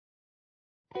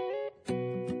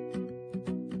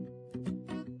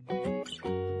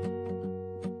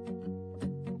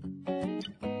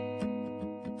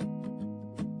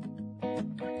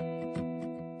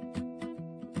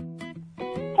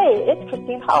it's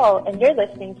Christine Hall, and you're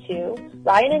listening to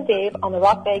Ryan and Dave on the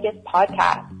Rock Vegas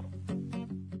podcast.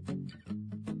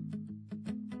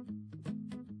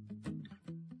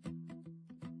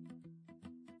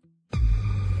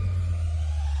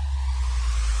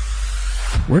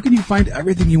 Where can you find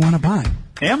everything you want to buy?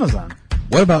 Amazon.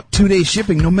 What about 2-day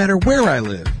shipping no matter where I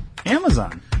live?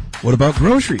 Amazon. What about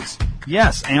groceries?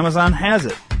 Yes, Amazon has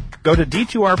it. Go to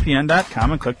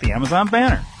d2rpn.com and click the Amazon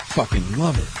banner. Fucking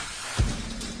love it.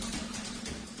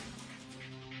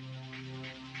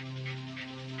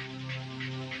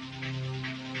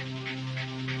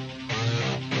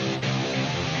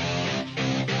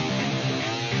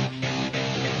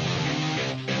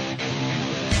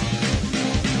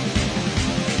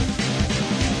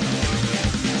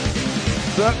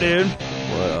 What's up, dude?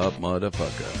 What up,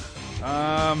 motherfucker?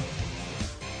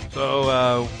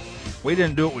 So, we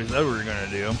didn't do what we said we were going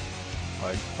to do,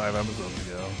 like 5 episodes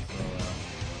ago, so,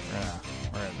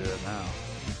 we're going to do it now.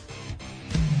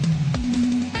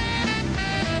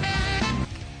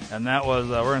 And that was,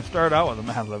 we're going to start out with the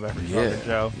Mad Lib every fucking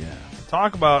show. Yeah.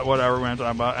 Talk about whatever we're going to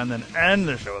talk about, and then end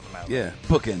the show with the Mad Lib. Yeah,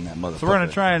 book in that motherfucker. So we're going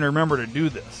to try and remember to do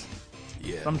this.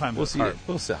 Yeah. Sometimes we'll it's see hard. it.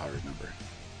 We'll see how I remember.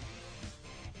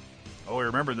 Oh, we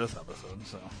remembered this episode,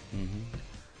 so.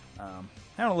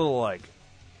 Having a little,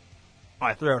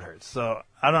 my throat hurts, so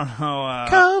I don't know.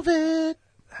 COVID!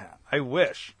 I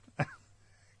wish.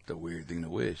 The weird thing to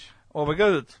wish. Well,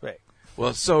 because it's fake. Well,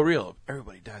 it's so real.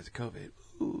 Everybody dies of COVID.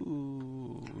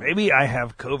 Ooh. Maybe I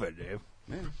have COVID, Dave.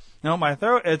 Maybe. No, my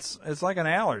throat, it's like an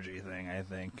allergy thing, I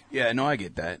think. Yeah, no, I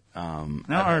get that. I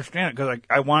don't understand it, because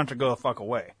I want it to go the fuck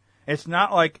away. It's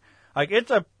not like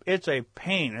it's a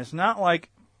pain. It's not like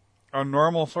a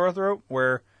normal sore throat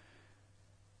where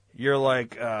you're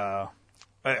like, it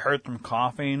hurts from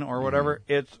coughing or whatever.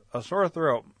 Mm-hmm. It's a sore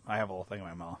throat. I have a little thing in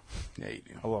my mouth. Yeah, you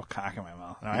do. A little cock in my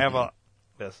mouth. And I have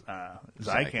this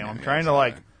Zicam. I'm trying to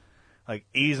like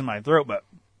ease my throat, but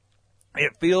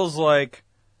it feels like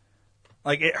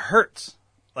it hurts.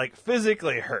 Like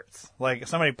physically hurts. Like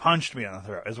somebody punched me in the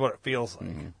throat is what it feels like.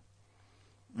 Mm-hmm.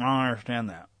 I don't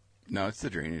understand that. No, it's the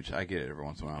drainage. I get it every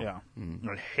once in a while. Yeah. Mm-hmm.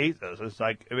 I hate this. It's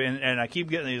like, and I keep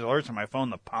getting these alerts on my phone.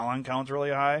 The pollen count's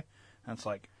really high. And it's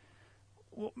like,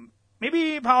 well,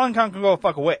 maybe pollen count can go the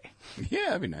fuck away. Yeah,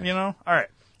 that'd be nice. You know? All right.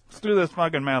 Let's do this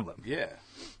fucking Mad Lib. Yeah.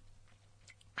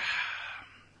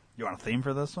 You want a theme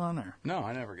for this one? Or? No,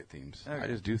 I never get themes. Okay. I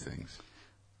just do things.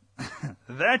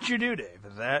 That you do, Dave.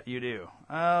 That you do.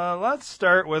 Let's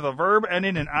start with a verb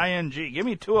ending in ing. Give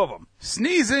me 2 of them.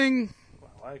 Sneezing. I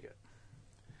like it.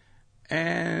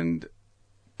 And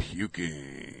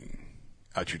puking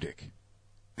out your dick.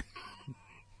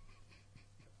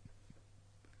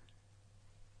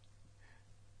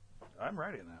 I'm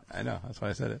writing that. I know. That's why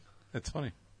I said it. It's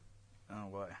funny. Oh,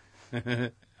 boy.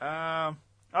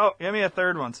 Give me a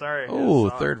third one. Sorry. Oh,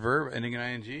 third verb ending in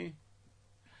ing.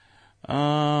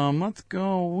 Let's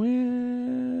go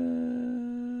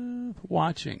with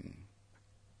watching.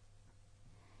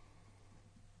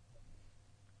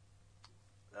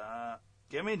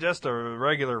 Give me just a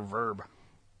regular verb.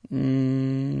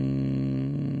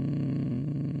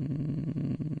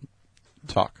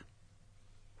 Talk.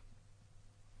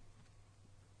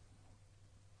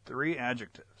 3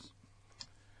 adjectives.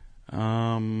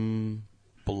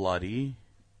 Bloody,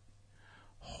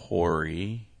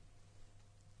 hoary,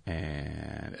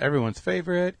 and everyone's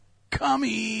favorite,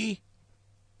 cummy.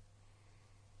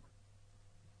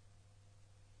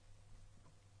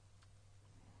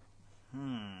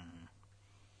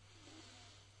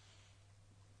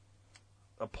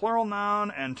 A plural noun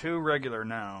and 2 regular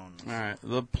nouns. All right.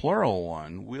 The plural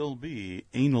one will be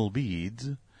anal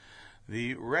beads.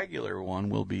 The regular one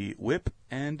will be whip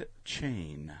and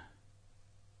chain.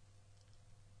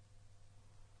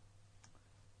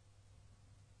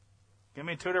 Give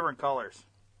me 2 different colors.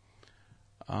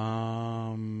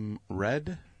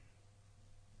 Red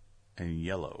and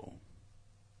yellow.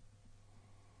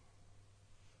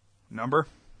 Number?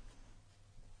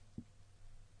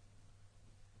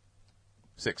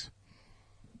 6.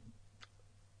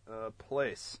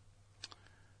 Place.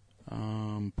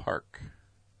 Park.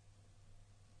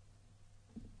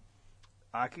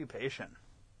 Occupation.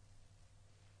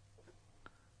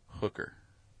 Hooker.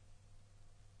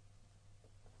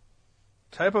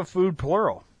 Type of food,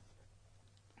 plural.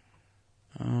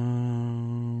 How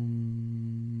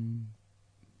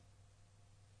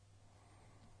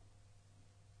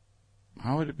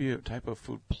would it be a type of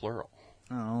food, plural?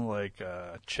 Oh, like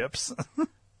chips.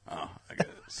 I got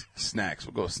it. Snacks.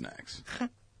 We'll go snacks. I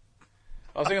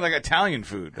was thinking like Italian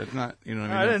food. That's not, you know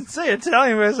what I mean? I didn't say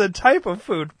Italian, but it's a type of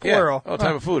food, plural. Yeah. Oh,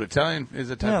 type of food. Italian is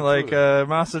a type of like food.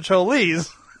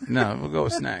 masticholis. No, we'll go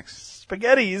with snacks.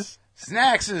 Spaghettis.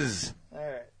 Snackses. All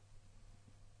right.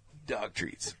 Dog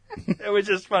treats. It was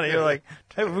just funny. You're like,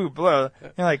 type of food, blah.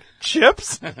 You're like,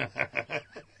 chips?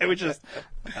 It was just,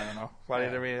 I don't know, funny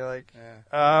to me. Like,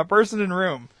 person in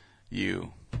room.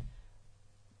 You.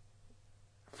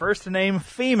 First name,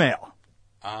 female.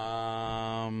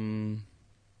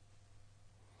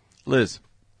 Liz.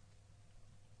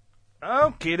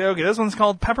 Okie dokie. This one's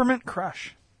called Peppermint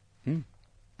Crush. We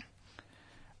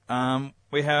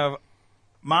have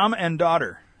mom and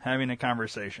daughter having a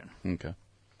conversation. Okay.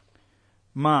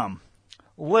 Mom,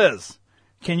 Liz,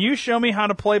 can you show me how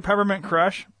to play Peppermint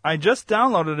Crush? I just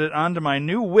downloaded it onto my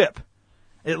new whip.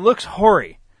 It looks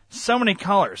hoary. So many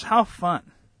colors. How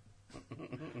fun.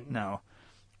 Now,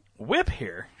 whip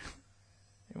here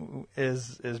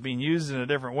is being used in a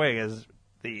different way, as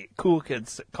the cool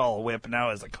kids call a whip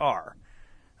now as a car.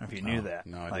 I don't know if you knew that.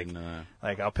 No, I didn't know that.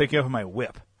 Like, I'll pick you up in my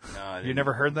whip. No, I didn't. You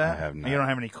never heard that? I have not. You don't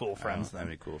have any cool friends I don't then. have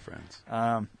any cool friends.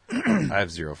 I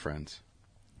have 0 friends.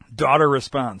 Daughter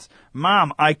responds,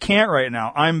 Mom, I can't right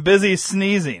now. I'm busy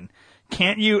sneezing.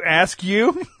 Can't you ask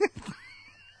you?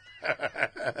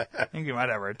 I think you might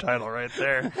have our title right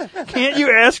there. Can't you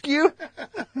ask you?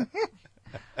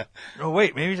 Oh,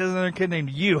 wait, maybe she has another kid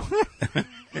named you.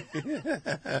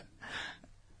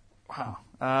 Wow.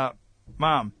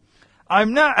 Mom,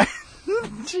 I'm not...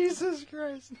 Jesus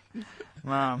Christ.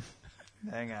 Mom,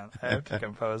 hang on. I have to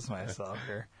compose myself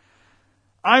here.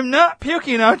 I'm not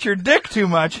puking out your dick too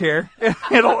much here.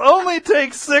 It'll only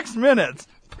take 6 minutes.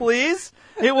 Please?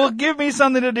 It will give me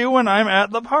something to do when I'm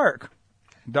at the park.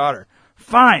 Daughter,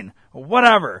 fine.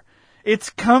 Whatever.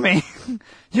 It's coming.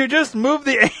 You just move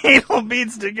the anal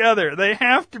beads together. They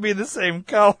have to be the same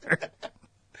color.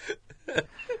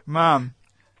 Mom,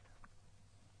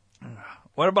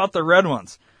 what about the red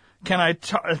ones? Can I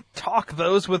talk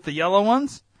those with the yellow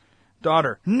ones?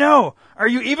 Daughter, no. Are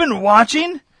you even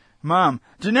watching? Mom,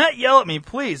 do not yell at me,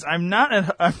 please. I'm not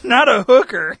a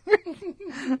hooker.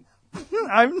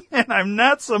 I'm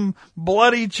not some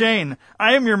bloody chain.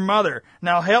 I am your mother.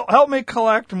 Now help me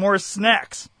collect more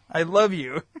snacks. I love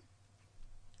you.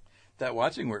 That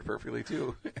watching worked perfectly,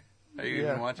 too. Are you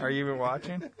even watching? Are you even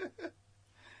watching?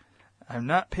 I'm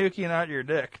not puking out your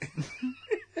dick.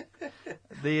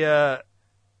 There's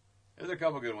a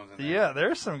couple good ones in there. Yeah,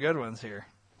 there's some good ones here.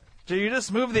 So you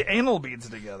just move the anal beads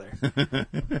together.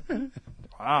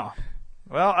 Wow.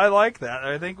 Well, I like that.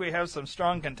 I think we have some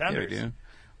strong contenders. Yeah, we do.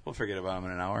 We'll forget about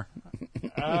them in an hour.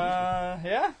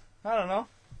 Yeah. I don't know.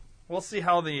 We'll see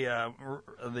how the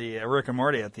Rick and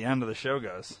Morty at the end of the show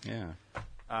goes.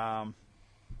 Yeah.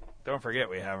 Don't forget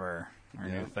we have our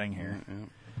new thing here. Yeah.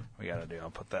 We got to do.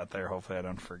 I'll put that there. Hopefully I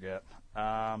don't forget.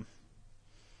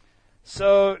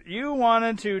 So you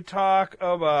wanted to talk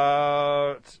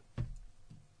about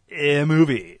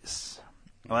movies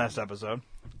last episode,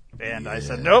 and I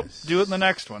said nope, do it in the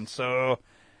next one. So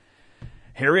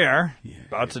here we are,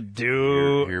 about to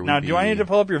do. Here now, do I need to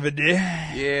pull up your video?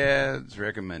 Yeah, it's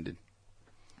recommended.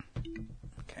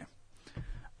 Okay,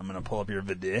 I'm gonna pull up your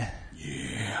video.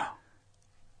 Yeah.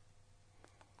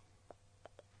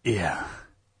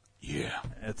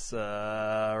 It's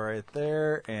right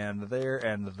there and there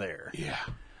and there. Yeah.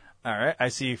 All right. I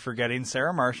see Forgetting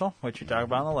Sarah Marshall, which you talked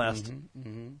about in the last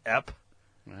ep.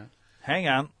 Yeah. Hang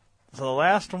on. So the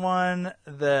last one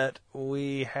that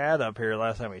we had up here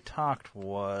last time we talked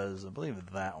was, I believe,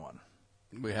 that one.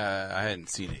 I hadn't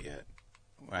seen it yet.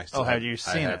 Had you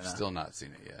seen it? I have still not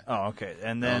seen it yet. Oh, okay.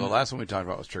 And then the last one we talked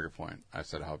about was Trigger Point. I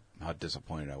said how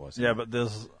disappointed I was. Yeah, but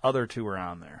those other two were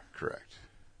on there. Correct.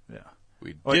 Yeah.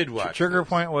 We did watch Trigger those.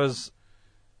 Point was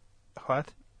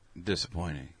what?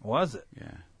 Disappointing. Was it?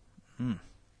 Yeah.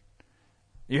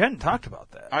 You hadn't talked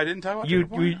about that. I didn't talk about Trigger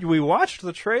Point. We watched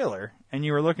the trailer and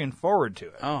you were looking forward to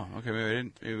it. Oh, okay. Maybe I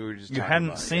didn't. Maybe we were just. You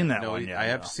hadn't seen that one yet. I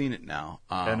have seen it now.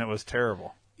 And it was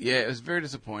terrible. Yeah, it was very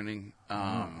disappointing.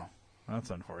 That's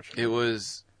unfortunate. It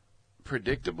was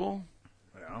predictable.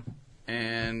 Yeah.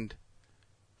 And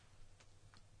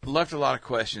left a lot of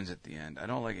questions at the end. I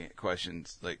don't like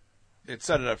questions. Like, it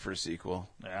set it up for a sequel.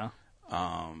 Yeah.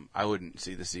 I wouldn't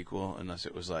see the sequel unless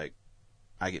it was like,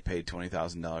 I get paid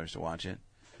 $20,000 to watch it.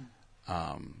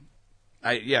 I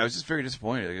was just very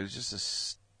disappointed. Like, it was just a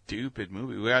stupid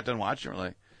movie. We got done watching it. We're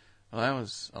like, well, that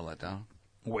was a letdown.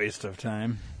 Waste of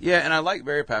time. Yeah, and I like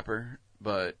Barry Pepper,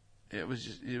 but it was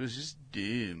just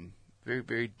doom. Very,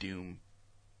 very doom.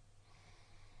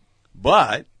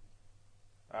 But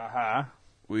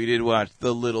we did watch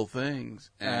The Little Things,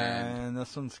 and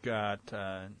this one's got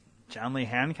John Lee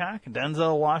Hancock,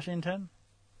 Denzel Washington,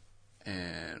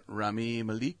 and Rami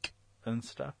Malek and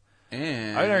stuff.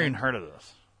 And I've never even heard of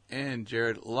this. And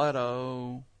Jared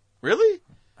Leto.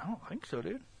 so,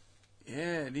 dude.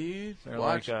 Yeah, dude. They're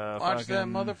Watch like a that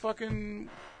fucking- motherfucking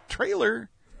trailer.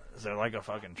 Is there like a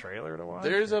fucking trailer to watch?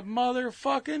 There's a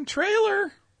motherfucking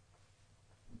trailer.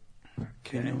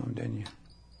 Okay. You know him, didn't you?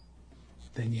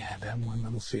 Then you had that one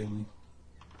little feeling.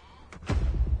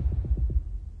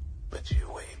 But you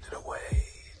waved it away.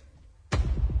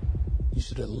 You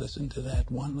should have listened to that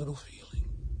one little feeling.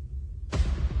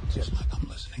 Just like I'm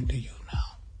listening to you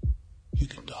now. You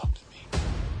can talk to me.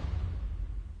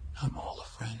 I'm all a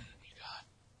friend you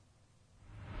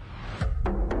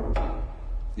got.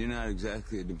 You're not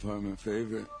exactly a department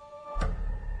favorite.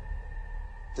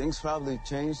 Things probably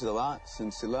changed a lot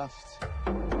since you left.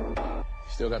 You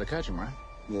still got to catch him, right?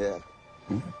 Yeah.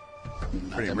 Not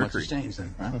Freddie that much Mercury. has changed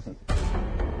then, right?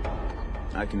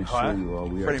 I can assure What? you all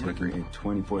we are Freddie taking Mercury. a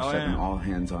 24/7 Oh, yeah. all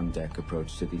hands on deck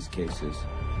approach to these cases.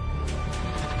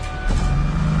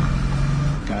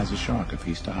 Guy's a shark. If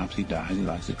he stops, he dies. He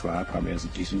likes to drive. Probably has a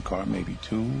decent car, maybe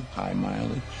 2, high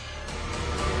mileage.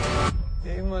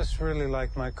 You must really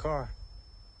like my car.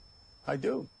 I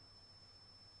do.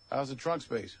 How's the trunk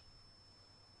space?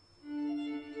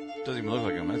 Doesn't even look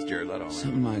like him. That's Jared Leto.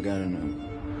 Something I gotta know.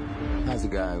 How's a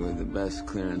guy with the best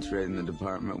clearance rate in the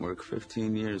department work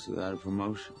 15 years without a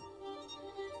promotion?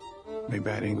 Maybe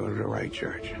I didn't go to the right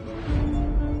church.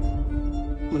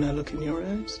 When I look in your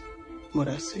eyes, what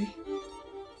I see,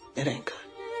 it ain't good.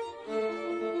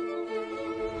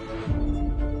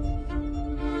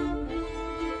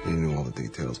 He knew all the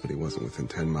details, but he wasn't within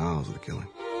 10 miles of the killing.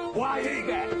 Why is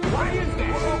that? Why is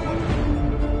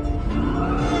that?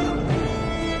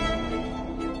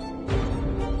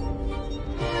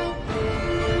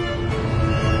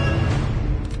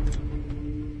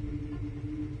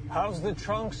 How's the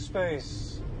trunk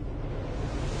space?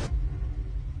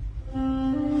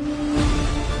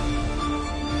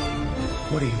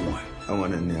 What do you want? I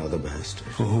want to nail the bastard.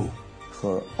 For who?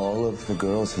 For all of the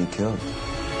girls he killed.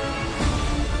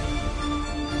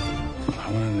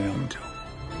 I want to nail him too.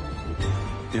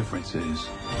 Difference is,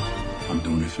 I'm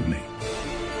doing it for me.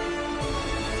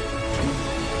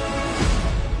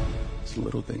 It's the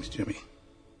little things, Jimmy.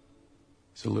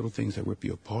 It's the little things that rip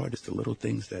you apart. It's the little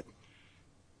things that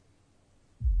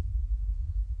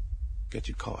get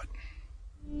you caught.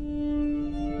 What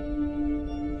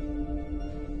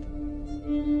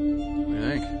do you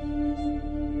think?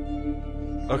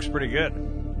 Looks pretty good.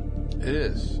 It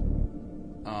is.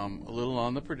 A little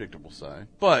on the predictable side,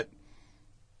 but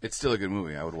it's still a good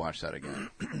movie. I would watch that again.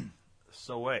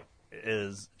 So wait,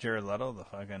 is Jared Leto the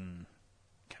fucking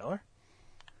killer?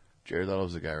 Jared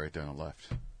Leto's the guy right there on the left.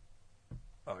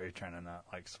 Oh, you're trying to not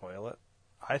like spoil it?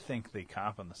 I think the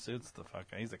cop in the suit's the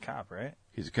fucking. He's a cop, right?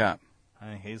 He's a cop. I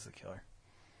think he's the killer.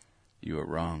 You are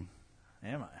wrong.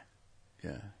 Am I?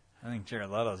 Yeah. I think Jared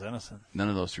Leto's innocent. None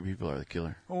of those 3 people are the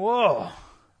killer. Whoa.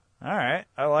 All right,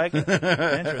 I like it.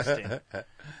 Interesting.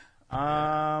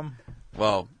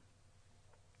 Well,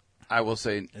 I will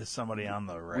say Is somebody on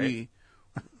the right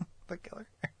the killer?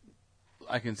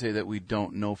 I can say that we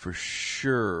don't know for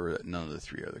sure that none of the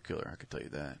 3 are the killer. I can tell you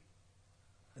that.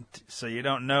 So you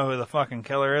don't know who the fucking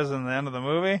killer is in the end of the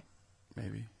movie?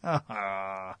 Maybe.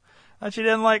 Thought you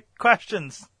didn't like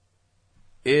questions.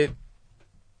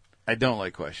 I don't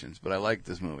like questions, but I like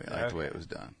this movie. I like the way it was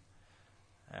done.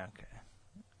 Okay.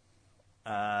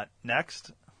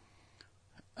 Next.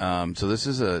 So this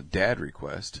is a dad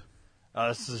request.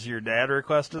 This is your dad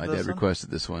requested My this dad one? requested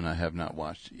this one. I have not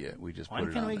watched it yet. We just When put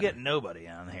it can on we there. get nobody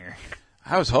on here?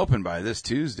 I was hoping by this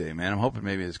Tuesday, man. I'm hoping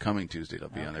maybe this coming Tuesday it'll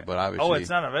be on there. But obviously, Oh, it's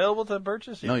not available to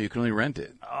purchase yet? No, you can only rent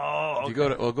it. Oh, okay. If you go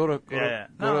to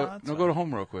go to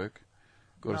home real quick.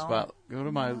 Go to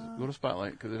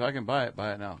Spotlight, because if I can buy it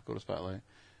now. Go to Spotlight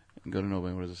and go to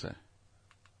nobody. What does it say?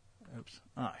 Oops.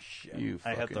 Oh, shit. You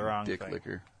I fucking hit the wrong dick thing.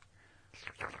 licker.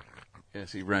 Yeah,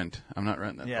 see, rent. I'm not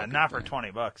renting that. Yeah, fucking not for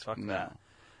thing. $20. Fuck No. that.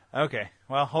 Okay.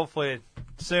 Well, hopefully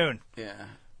soon. Yeah.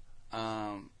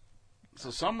 So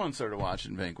someone started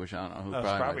watching Vanquish. I don't know who. That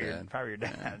was Probably my dad. probably your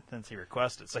dad, Yeah. since he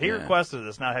requested. So he Yeah. requested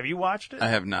this. Now, have you watched it? I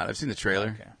have not. I've seen the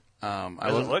trailer. Okay. I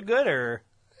Does it look good or?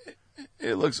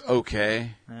 It looks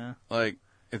okay. Yeah. Like,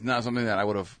 it's not something that I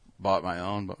would have bought my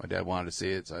own, but my dad wanted to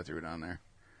see it, so I threw it on there.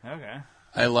 Okay.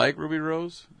 I like Ruby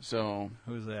Rose, so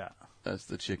Who's that? that's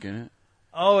the chick in it.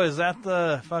 Oh, is that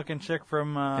the fucking chick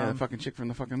from? Yeah, the fucking chick from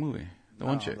the fucking movie. The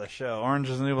one chick. The show Orange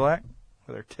Is the New Black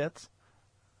with her tits.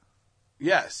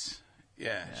 Yes.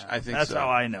 Yeah, I think That's so. how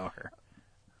I know her.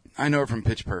 I know her from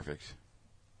Pitch Perfect.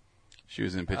 She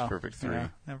was in Pitch Oh, Perfect 3. yeah,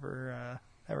 never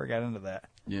got into that.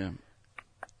 Yeah.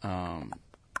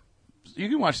 You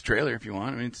can watch the trailer if you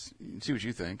want. I mean, you can see what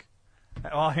you think.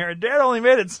 Well, here, Dad only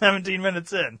made it 17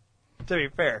 minutes in. To be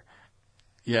fair.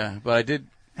 Yeah, but I did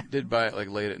did buy it like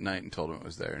late at night and told him it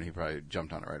was there, and he probably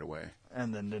jumped on it right away.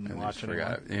 And then didn't And watch just it.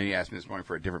 forgot. And he asked me this morning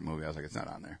for a different movie. I was like, it's not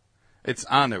on there. It's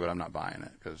on there, but I'm not buying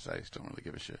it because I just don't really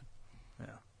give a shit. Yeah.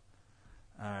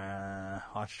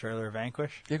 Watch trailer of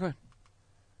Vanquish? Yeah, go ahead.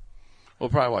 We'll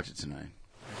probably watch it tonight.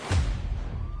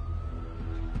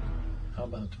 How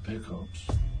about the pickups?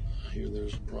 I hear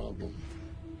there's a problem.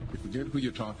 You forget who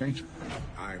you're talking to?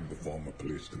 I'm the former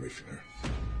police commissioner.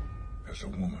 As a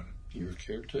woman, you're a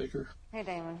caretaker? Hey,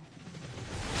 Damon.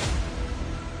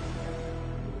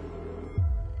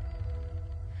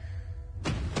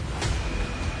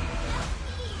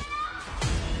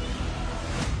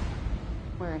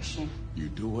 Where is she? You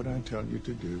do what I tell you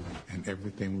to do, and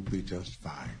everything will be just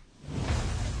fine.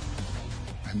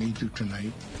 I need you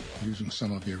tonight using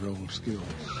some of your old skills.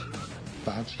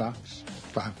 5 stops,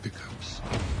 5 pickups.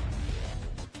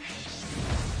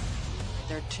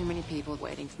 There are too many people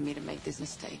waiting for me to make this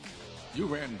mistake. You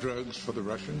ran drugs for the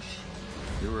Russians.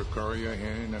 You were a courier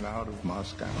in and out of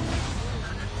Moscow.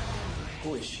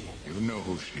 Who is she? You know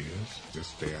who she is.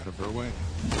 Just stay out of her way.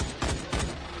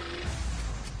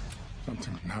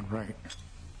 Something's not right.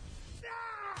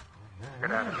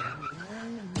 Get out of here.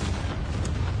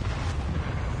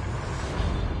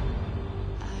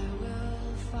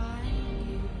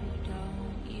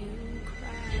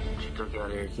 She took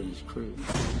out Erickson's crew.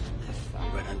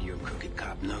 Right under your crooked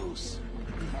cop nose.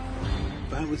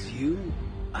 If I was you,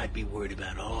 I'd be worried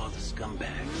about all the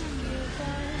scumbags.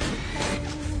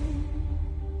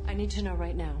 I need to know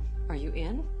right now. Are you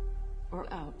in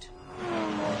or out?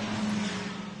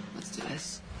 Let's do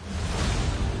this.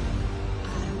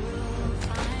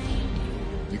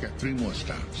 You got 3 more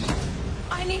stops.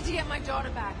 I need to get my daughter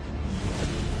back.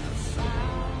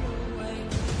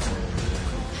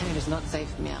 It is not safe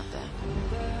for me out there.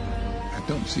 I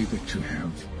don't see that you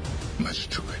have much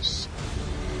choice.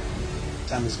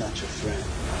 Tom is not your friend.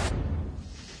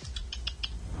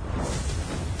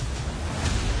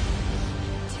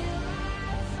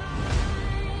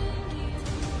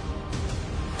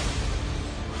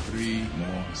 Three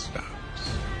more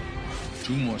stops.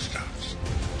 2 more stops.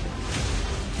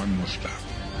 1 more stop.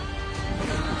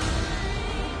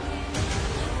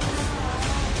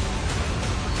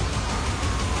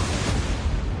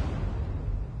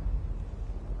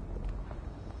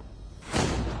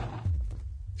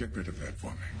 Get rid of that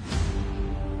for me.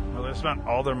 Well, they spent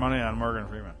all their money on Morgan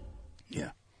Freeman.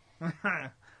 Yeah.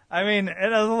 I mean, it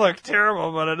doesn't look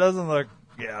terrible, but it doesn't look...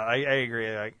 Yeah, I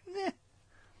agree. Like, eh.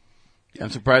 Yeah, I'm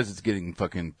surprised it's getting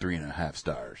fucking 3.5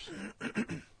 stars.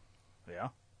 Yeah.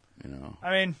 You know.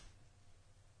 I mean,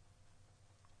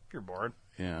 if you're bored,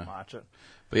 Yeah. watch it.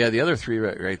 But yeah, the other 3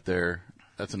 right there,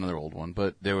 that's another old one.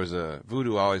 But there was a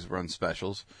Vudu always runs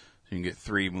specials. So you can get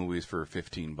 3 movies for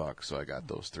 $15. So I got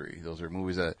those 3. Those are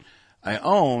movies that I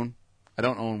own. I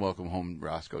don't own Welcome Home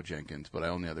Roscoe Jenkins, but I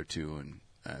own the other 2, and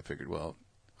I figured, well,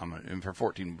 and for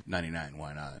 $14.99,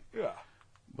 why not? Yeah.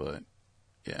 But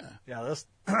yeah. Yeah, this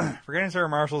Forgetting Sarah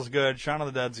Marshall's good. Shaun of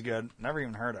the Dead's good. Never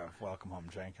even heard of Welcome Home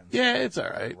Jenkins. Yeah, it's all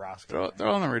right. Roscoe.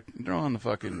 Throw on the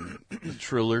fucking the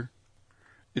Triller.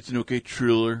 It's an okay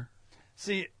Triller.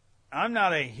 See, I'm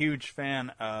not a huge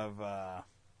fan of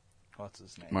what's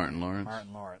his name? Martin Lawrence.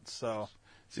 Martin Lawrence. So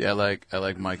see, I like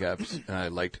Mike Epps, and I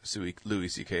liked Louis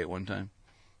C.K. at one time.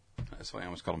 That's why I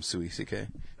almost called him Suey C.K.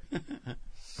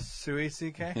 Suey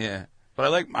C.K. Yeah,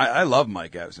 but I love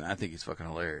Mike Epps, and I think he's fucking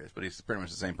hilarious. But he's pretty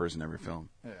much the same person in every film.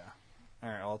 Yeah. All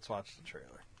right, well, let's watch the trailer.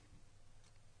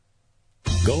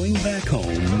 Going back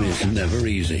home is never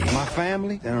easy. My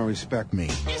family, they don't respect me.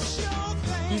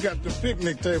 You got the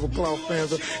picnic tablecloth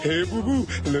fans. Hey, boo-boo,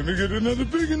 let me get another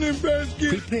pig in that basket.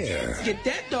 Prepare Get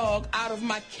that dog out of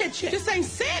my kitchen. This ain't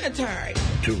sanitary.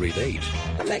 to relate.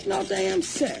 I make no damn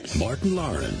sense. Martin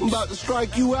Lawrence. I'm about to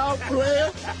strike you out, player.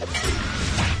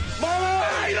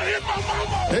 Mama! You done hit my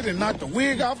mama! They done knocked the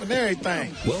wig off and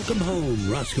everything. Welcome home,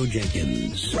 Roscoe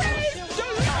Jenkins.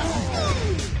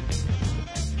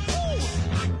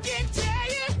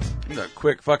 A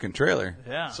quick fucking trailer.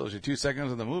 Yeah. Shows you 2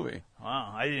 seconds of the movie.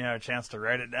 Wow, I didn't have a chance to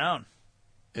write it down.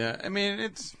 Yeah, I mean,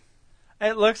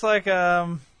 It looks like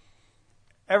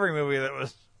every movie that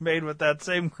was made with that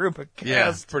same group of cast.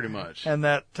 Yeah, pretty much. And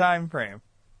that time frame.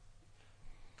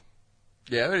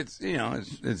 Yeah, but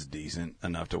it's decent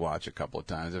enough to watch a couple of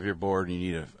times. If you're bored and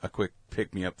you need a quick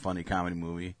pick-me-up funny comedy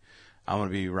movie, I'm going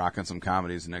to be rocking some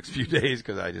comedies the next few days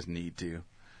because I just need to.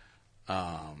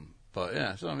 But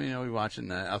yeah, so I mean, I'll be watching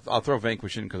that. I'll throw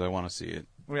Vanquish in because I want to see it.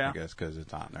 Yeah. I guess because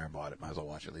it's on there. I bought it. Might as well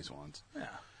watch it at least once. Yeah.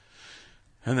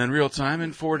 And then real time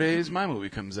in 4 days, my movie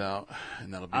comes out,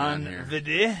 and that'll be on here.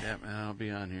 Video? Yep, and that'll be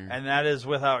on here. And that is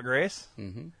Without Grace?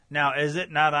 Mm-hmm. Now, is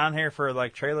it not on here for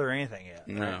like trailer or anything yet?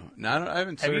 No, I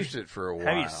haven't searched it for a while.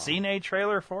 Have you seen a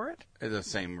trailer for it? It's the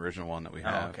same original one that we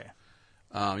have.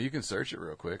 Oh, okay. You can search it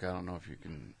real quick. I don't know if you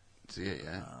can see it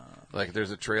yet. Like,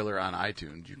 there's a trailer on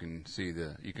iTunes. You can see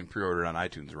you can pre-order it on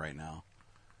iTunes right now.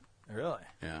 Really?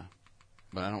 Yeah.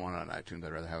 But I don't want it on iTunes.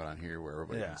 I'd rather have it on here where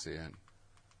everybody can see it.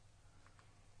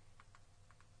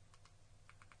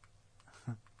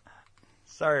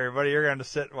 Sorry, everybody. You're going to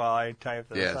sit while I type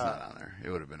this out. Yeah, it's not on there. It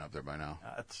would have been up there by now.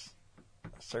 It's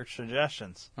search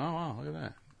suggestions. Oh, wow. Look at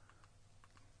that.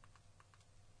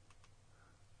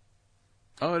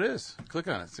 Oh, it is. Click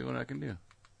on it. See what I can do.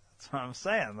 That's what I'm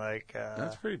saying. Like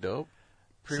that's pretty dope.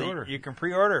 Pre-order. You can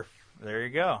pre-order. There you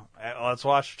go. Let's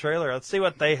watch the trailer. Let's see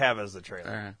what they have as the trailer.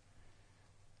 All right.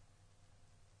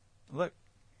 Look,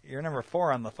 you're number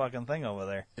 4 on the fucking thing over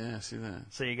there. Yeah, I see that.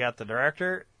 So you got the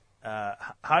director.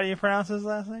 How do you pronounce his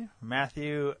last name?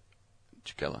 Matthew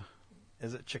Cicella.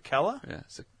 Is it Cicella? Yeah,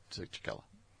 it's Cicella.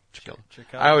 Cicella.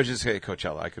 Cicella. I always just say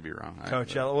Coachella. I could be wrong.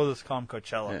 Coachella. We'll just call him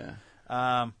Coachella.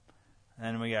 Yeah.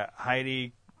 And we got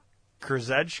Heidi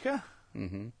Krzyzewska.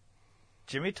 Mm-hmm.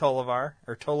 Jimmy Tolliver.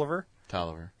 Tolliver.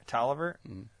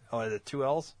 Mm-hmm. Oh, the 2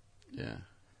 L's? Yeah.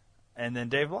 And then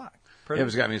Dave Block. Yeah,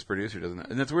 it's got me as producer, doesn't it?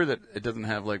 And it's weird that it doesn't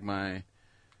have like my...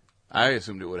 I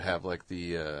assumed it would have like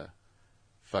the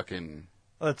fucking...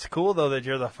 Well, it's cool, though, that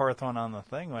you're the 4th one on the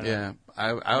thing. Yeah,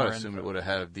 I would assume it would have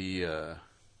had the...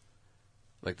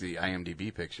 like the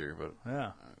IMDb picture, but... Yeah.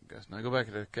 I guess. Now go back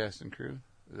to the cast and crew.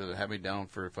 Does it have me down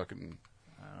for fucking...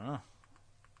 I don't know.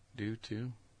 Do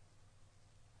too?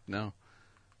 No.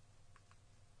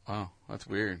 Wow, that's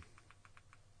weird.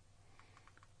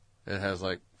 It has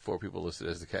like 4 people listed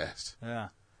as the cast. Yeah.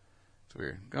 It's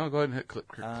weird. Go ahead and click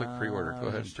pre-order. Go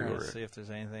ahead and pre-order it. See if there's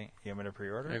anything. You want me to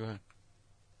pre-order? Yeah, go ahead.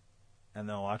 And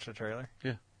then watch the trailer?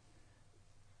 Yeah.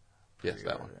 Yes,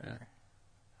 that one. Yeah.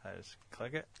 I just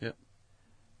click it? Yep.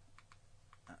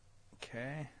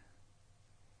 Okay.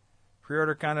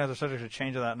 Pre-order content is subject to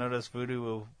change without notice. Vudu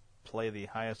will play the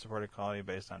highest supported quality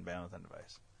based on bandwidth and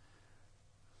device.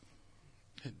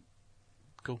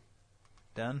 Cool.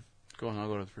 Done? Go on, I'll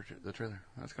go to the trailer.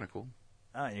 That's kind of cool.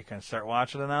 You can start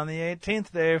watching it on the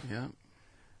 18th, Dave. Yeah.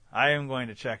 I am going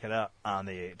to check it out on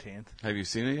the 18th. Have you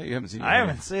seen it yet? You haven't seen it yet. I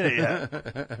haven't seen it yet.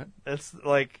 It's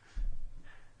like...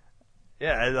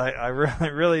 Yeah, I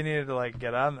really needed to like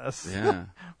get on this. Yeah.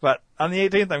 But on the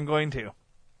 18th, I'm going to.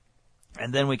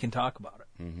 And then we can talk about it.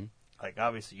 Mm-hmm. Like,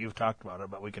 obviously, you've talked about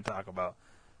it, but we can talk about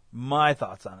my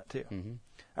thoughts on it, too. Mm-hmm.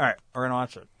 All right, we're going to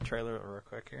watch a trailer real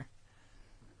quick here.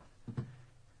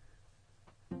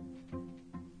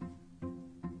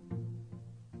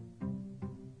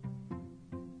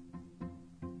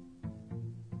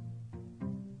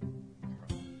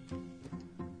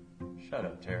 Shut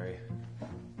up, Terry.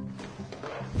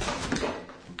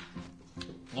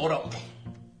 Load up.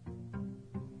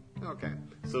 Okay,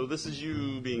 so this is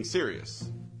you being serious.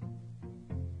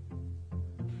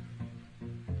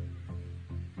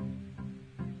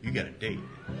 You got a date.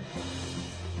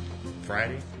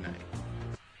 Friday night.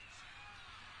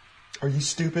 Are you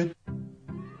stupid?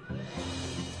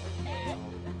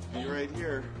 Be right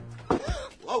here.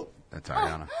 Whoa! That's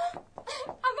Ariana.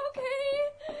 I'm okay.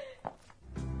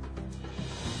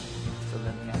 So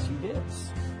let me ask you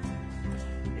this.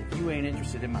 If you ain't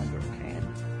interested in my girl Candy,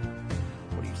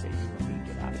 what do you say you want me to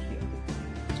get out of here?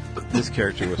 This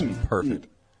character was perfect.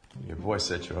 Your boy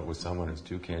set you up with someone who's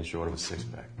 2 cans short of a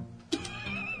 6-pack.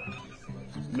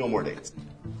 No more dates.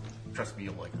 Trust me,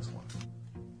 you'll like this one.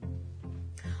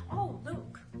 Oh,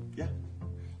 Luke. Yeah?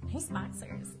 He's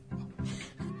boxers.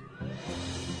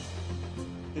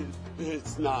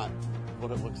 It's not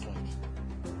what it looks like.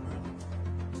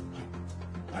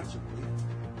 Actually,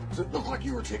 does it look like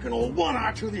you were taking all one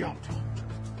eye to the optometrist?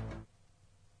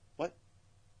 What?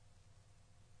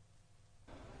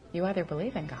 You either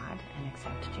believe in God and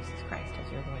accept Jesus Christ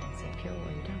as your Lord and Savior,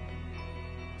 or you don't.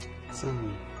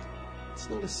 It's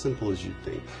not as simple as you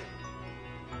think.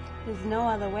 There's no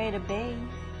other way to be.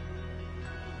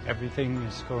 Everything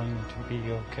is going to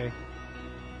be okay.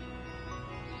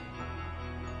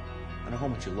 I know how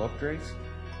much you love Grace.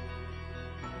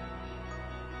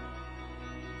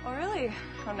 Oh, really?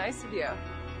 How nice of you. I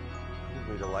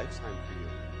would wait a lifetime for you.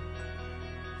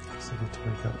 I get to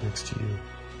wake up next to you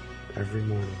every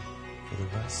morning for the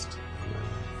rest of my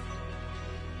life.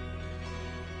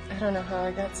 I don't know how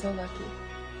I got so lucky,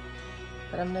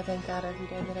 but I'm gonna thank God every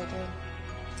day that I did.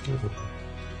 I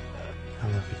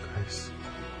love you, Grace.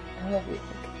 I love you,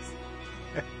 Grace.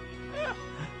 That's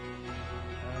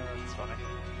funny.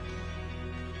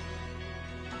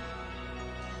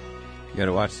 got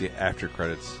to watch the after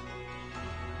credits.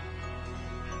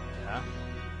 Yeah.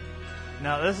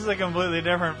 Now, this is a completely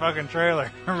different fucking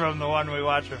trailer from the one we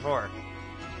watched before.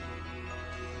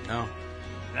 No.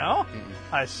 No? Mm-mm.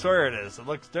 I swear it is. It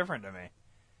looks different to me.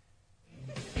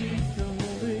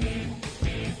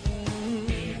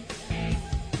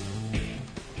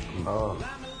 Oh.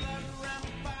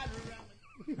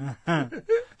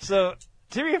 So,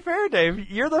 to be fair, Dave,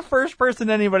 you're the first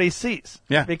person anybody sees.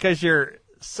 Yeah. Because you're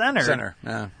centered.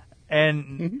 Yeah.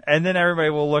 And then everybody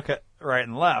will look at right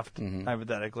and left,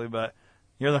 hypothetically, but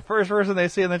you're the first person they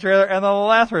see in the trailer and the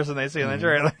last person they see in the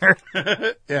trailer.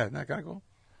 Yeah, isn't that kind of cool?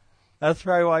 That's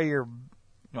probably why you're,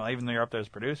 well, even though you're up there as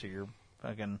producer, you're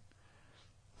fucking,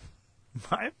 in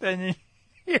my opinion,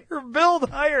 you're billed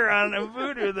higher on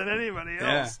Voodoo than anybody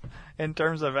else in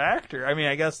terms of actor. I mean,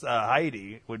 I guess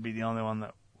Heidi would be the only one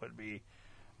that would be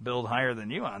billed higher than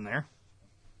you on there.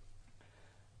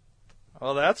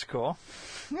 Well, that's cool.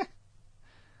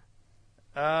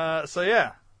 So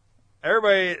yeah,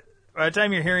 everybody, by the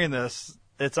time you're hearing this,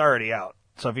 it's already out.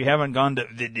 So if you haven't gone to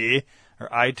Vidi or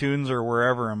iTunes or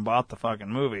wherever and bought the fucking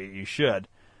movie, you should.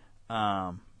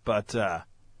 But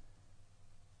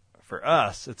for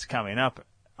us, it's coming up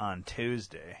on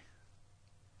Tuesday.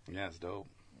 Yeah, it's dope.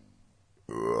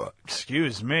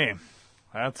 Excuse me.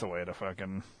 That's a way to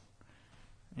fucking,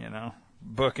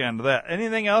 bookend that.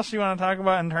 Anything else you want to talk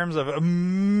about in terms of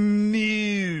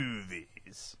movies?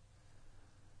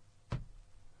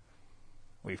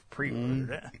 We've pre-ordered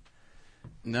it.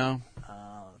 No.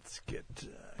 Let's get,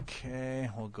 okay,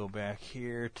 we'll go back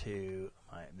here to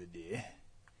my video.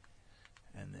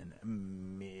 And then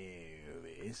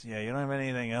movies. Yeah, you don't have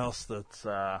anything else that's,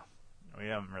 we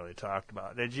haven't really talked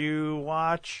about. Did you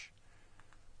watch,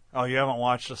 you haven't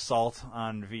watched Assault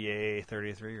on VA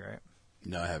 33, right?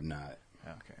 No, I have not.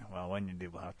 Okay, well, when you do,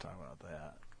 we'll have to talk about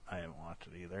that. I haven't watched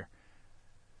it either.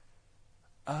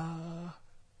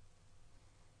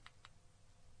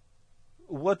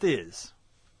 What is?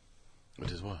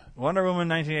 What is what? Wonder Woman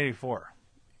 1984.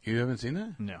 You haven't seen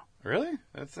that? No. Really?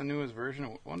 That's the newest version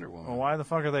of Wonder Woman. Well, why the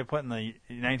fuck are they putting the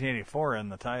 1984 in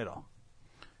the title?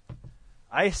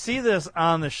 I see this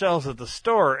on the shelves at the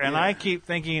store, and I keep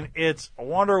thinking it's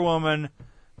Wonder Woman,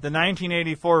 the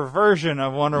 1984 version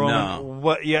of Wonder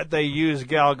Woman, yet they use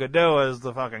Gal Gadot as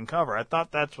the fucking cover. I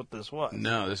thought that's what this was.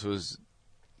 No, this is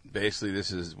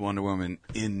Wonder Woman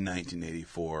in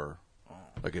 1984.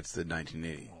 Like it's the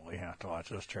 1980. Well, we have to watch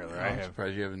this trailer. I'm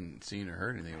surprised you haven't seen or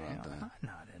heard anything about that. I'm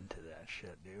not into that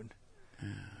shit, dude. Yeah.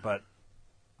 But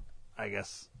I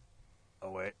guess,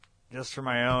 just for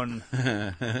my own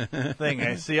thing,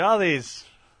 I see all these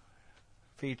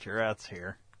featurettes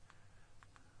here.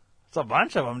 It's a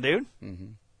bunch of them, dude.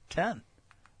 10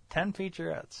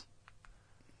 featurettes.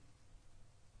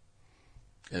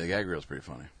 Yeah, the gag reel's pretty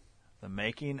funny. The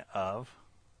making of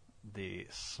The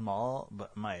Small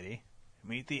But Mighty,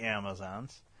 Meet the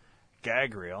Amazons,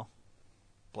 gag reel,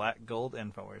 Black Gold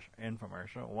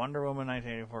infomercial, Wonder Woman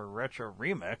 1984 retro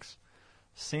remix,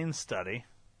 scene study,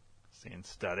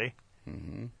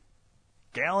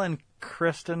 Gal and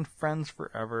Kristen friends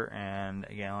forever, and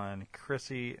Gal and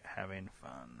Chrissy having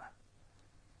fun.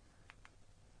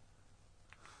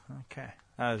 Okay,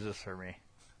 that was just for me.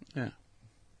 Yeah.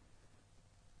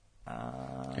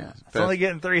 It's only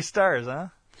getting 3 stars, huh?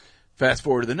 Fast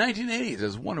forward to the 1980s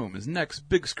as Wonder Woman's next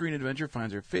big screen adventure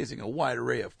finds her facing a wide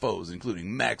array of foes,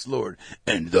 including Max Lord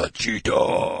and the Cheetah.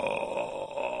 All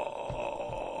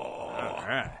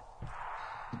right.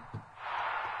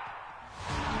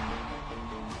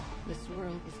 This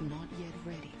world is not yet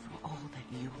ready for all that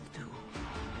you will do.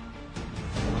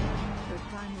 Your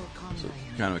time will come, So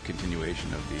Diana, kind of a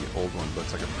continuation of the old one, but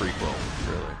it's like a prequel,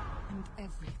 really. and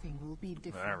everything will be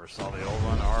different. I never saw the old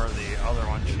one or the other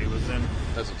one she was in.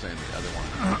 That's what I'm saying, the other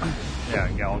one. Yeah,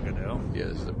 Gal Gadot. Yeah,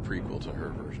 this is a prequel to her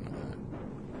version of that.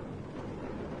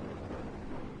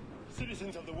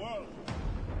 Citizens of the world,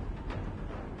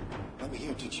 I'm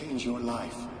here to change your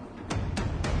life.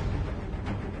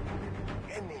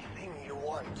 Anything you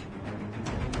want,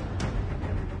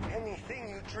 anything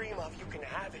you dream of, you can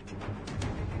have it.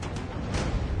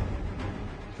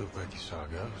 You look like you saw a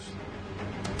ghost.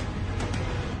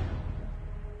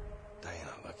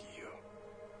 Diana, look at you.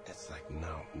 It's like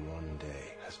not one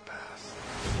day has passed.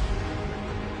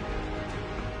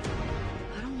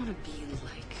 I don't want to be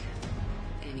like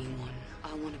anyone.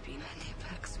 I want to be an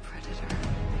apex predator.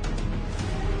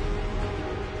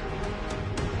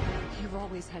 You've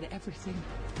always had everything,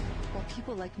 while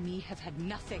people like me have had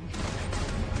nothing.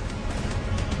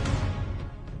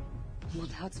 Well,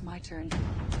 now it's my turn.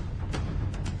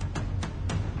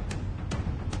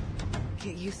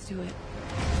 Get used to it.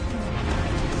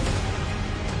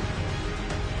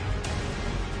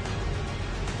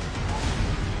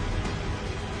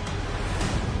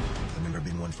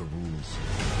 one for rules.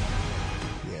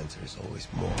 The answer is always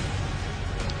more.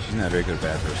 She's not a very good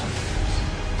bad person.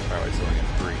 Probably still getting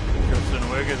 3. Kristen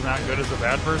Wiig is not good as a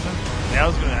bad person? Yeah, I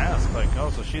was going to ask, like, oh,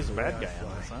 so she's a bad guy in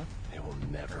this, huh? They will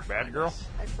never Bad girl?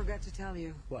 I forgot to tell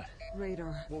you. What?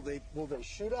 Radar. Will they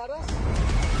shoot at us?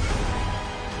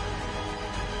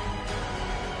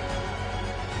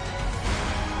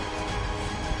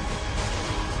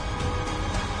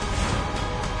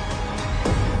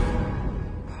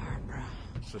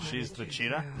 So she's the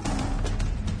cheetah?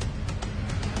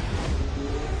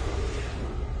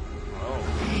 Oh,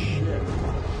 shit.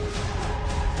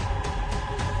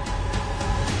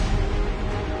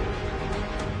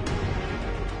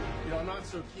 You know, I'm not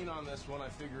so keen on this one. I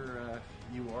figure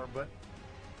you are, but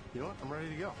you know what? I'm ready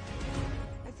to go.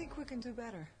 I think we can do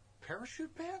better.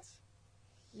 Parachute pants?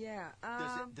 Yeah,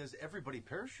 Does everybody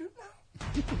parachute now?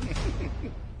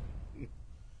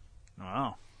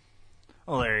 Wow.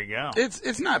 Well, there you go.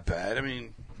 It's not bad. I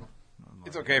mean,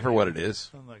 it's okay for what it is.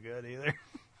 Doesn't look good either.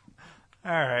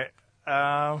 All right.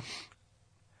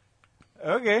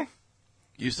 Okay.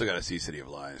 You still got to see City of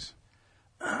Lies.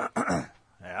 Yeah.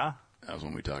 That was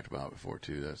one we talked about before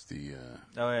too. That's the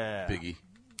yeah. Biggie.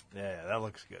 Yeah, that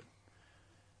looks good.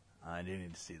 I do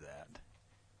need to see that.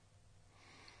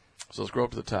 So let's go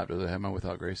up to the top. Does it have my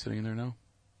Without Grace sitting in there now?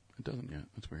 It doesn't yet.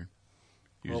 That's weird.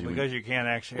 Well, because you can't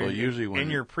actually. Well, usually when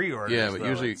in your pre-orders. Yeah, but though,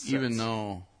 usually, it sits. even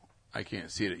though I can't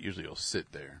see it, usually it'll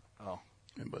sit there. Oh.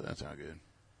 But that's not good.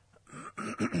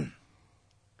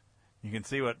 You can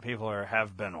see what people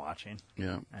have been watching.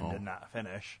 Yeah. And did not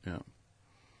finish. Yeah.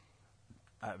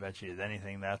 I bet you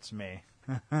anything that's me.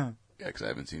 Yeah, because I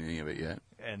haven't seen any of it yet.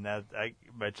 And that I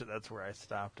bet you that's where I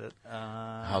stopped it.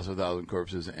 House of a Thousand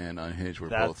Corpses and Unhinged were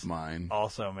both mine.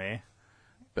 Also me.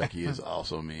 Becky is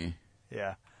also me.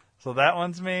 Yeah. So that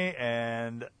one's me,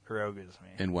 and Rogue is me.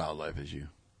 And Wildlife is you.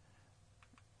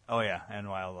 Oh, yeah, and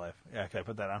Wildlife. Yeah, can I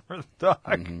put that on for the dog?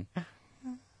 Mm-hmm.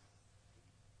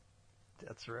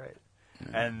 That's right.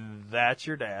 Yeah. And that's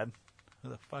your dad. Who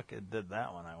the fuck did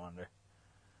that one, I wonder?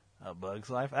 A Bug's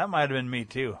Life? That might have been me,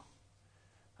 too.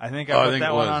 I think I put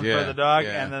that one on for the dog,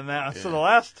 and then that. Yeah. So the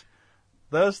last,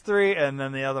 those 3, and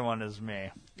then the other one is me.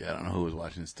 Yeah, I don't know who was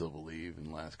watching Still Believe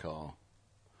and Last Call.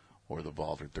 Or The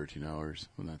Vault for 13 Hours.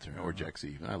 When that's right. Or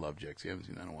Jexy. I love Jexy. I haven't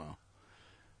seen that in a while.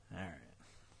 All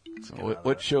right. So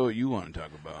what show you want to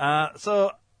talk about?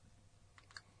 So,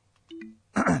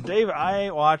 Dave,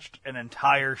 I watched an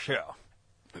entire show.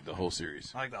 Like the whole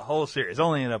series? Like the whole series.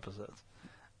 Only 8 episodes.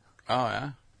 Oh,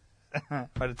 yeah?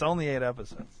 But it's only 8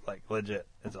 episodes. Like, legit.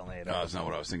 It's only 8 episodes. No, that's not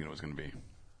what I was thinking it was going to be.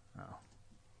 Oh.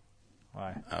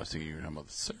 Why? I was thinking you were talking about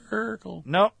The Circle.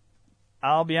 Nope.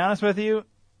 I'll be honest with you.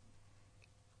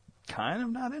 Kind of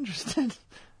not interested.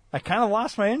 I kind of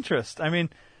lost my interest. I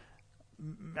mean,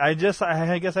 I guess I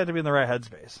had to be in the right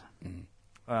headspace.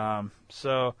 Mm-hmm.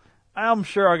 So I'm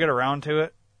sure I'll get around to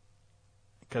it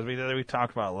because we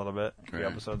talked about it a little bit a few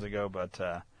episodes ago. But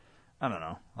I don't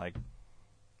know. Like,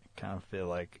 kind of feel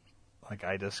like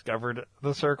I discovered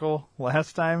The Circle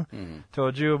last time. Mm-hmm.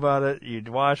 Told you about it. You'd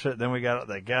watch it. Then we got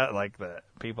like the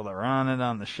people that were on it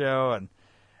on the show, and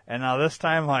now this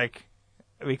time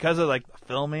because of like the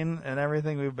filming and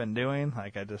everything we've been doing,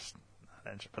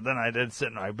 but then I did sit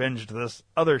and I binged this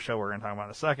other show we're going to talk about in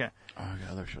a second. Oh, I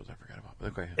got other shows I forgot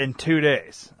about. Okay. In 2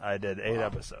 days, I did 8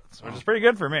 episodes, which is pretty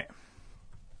good for me.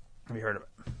 Have you heard of it?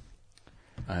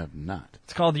 I have not.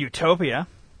 It's called Utopia.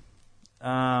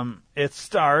 It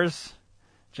stars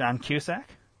John Cusack,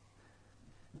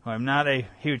 who I'm not a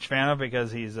huge fan of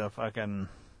because he's a fucking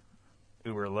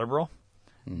uber liberal.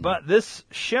 Mm. But this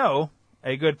show,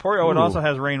 a good port. It also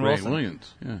has Rainn Wilson.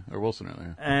 Williams, yeah, or Wilson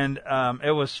earlier. And it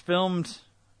was filmed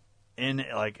in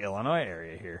like Illinois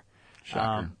area here.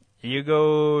 Shocker.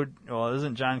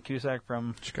 Isn't John Cusack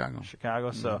from Chicago? Chicago.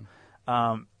 So,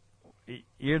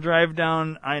 you drive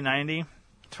down I-90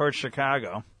 towards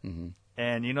Chicago,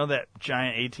 and you know that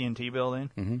giant AT&T building.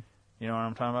 Mm-hmm. You know what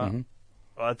I'm talking about? Mm-hmm.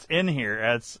 Well, it's in here.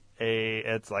 It's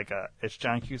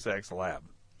John Cusack's lab.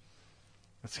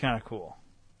 It's kind of cool.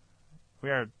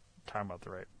 We are talking about the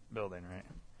right building, right?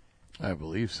 I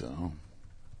believe so.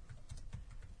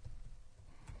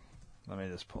 Let me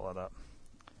just pull it up.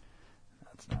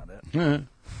 That's not it.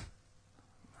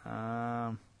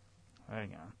 Hang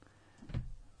on.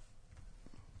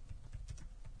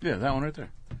 Yeah, that one right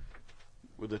there.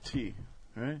 With a T,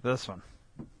 right? This one.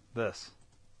 This.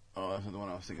 Oh, that's not the one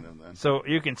I was thinking of then. So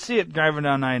you can see it driving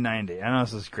down I-90. I know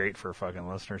this is great for fucking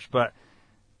listeners, but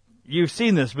you've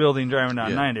seen this building driving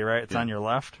down 90, right? It's on your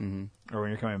left. Mm-hmm. Or when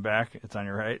you're coming back, it's on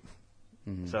your right.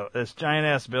 Mm-hmm. So this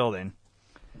giant-ass building.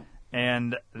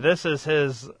 And this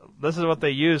is what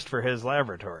they used for his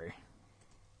laboratory.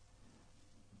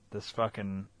 this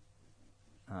fucking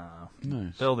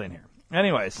Nice. building here.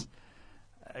 Anyways,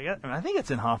 I think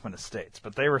it's in Hoffman Estates,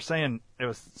 but they were saying it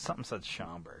was something said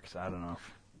Schaumburg, so I don't know.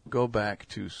 Go back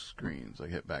 2 screens. Like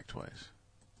hit back twice.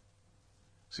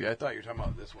 See, I thought you were talking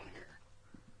about this one here.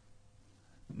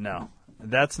 No,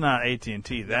 that's not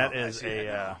AT&T. That is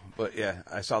But yeah,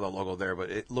 I saw the logo there, but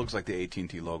it looks like the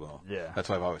AT&T logo. Yeah. That's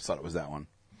why I've always thought it was that one.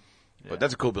 But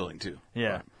that's a cool building too.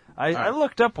 Yeah. But, I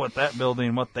looked up what that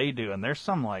building, what they do, and there's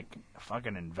some like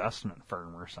fucking investment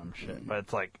firm or some shit. But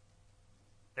it's like,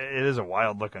 it is a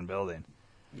wild looking building.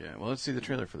 Yeah, well, let's see the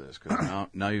trailer for this, because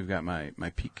now you've got my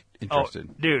peak interested.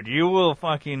 Oh, dude, you will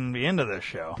fucking be into this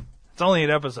show. It's only 8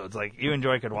 episodes. Like, you and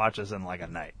Joy could watch this in like a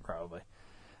night, probably.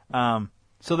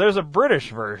 So there's a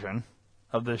British version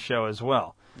of this show as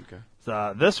well. Okay.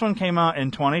 So, this one came out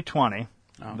in 2020,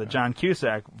 Okay. the John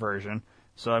Cusack version.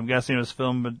 So I'm guessing it was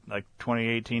filmed like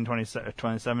 2018,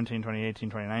 2017, 2018,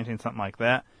 2019, something like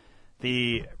that.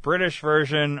 The British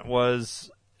version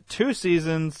was 2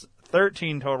 seasons,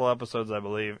 13 total episodes, I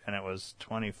believe, and it was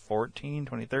 2014,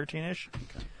 2013-ish.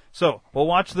 Okay. So we'll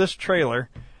watch this trailer,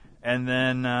 and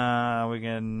then we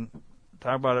can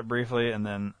talk about it briefly, and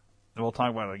then we'll talk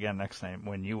about it again next time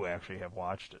when you actually have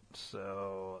watched it.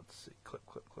 So let's see. Clip.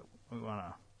 We want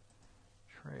a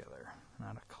trailer,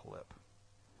 not a clip.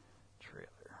 Trailer.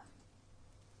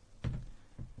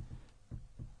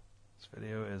 This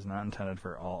video is not intended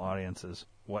for all audiences.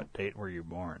 What date were you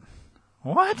born?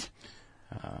 What?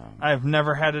 I've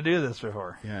never had to do this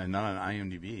before. Yeah, not on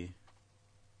IMDb.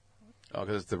 Oh,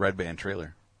 because it's the Red Band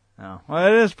trailer. Oh, well,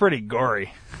 it is pretty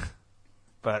gory,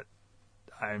 but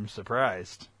I'm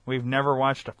surprised. We've never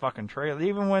watched a fucking trailer,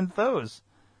 even with those.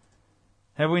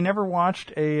 Have we never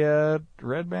watched a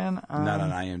Red Band? Not on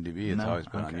IMDb. It's No? always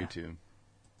been Okay. on YouTube.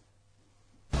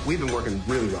 We've been working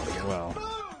really well together.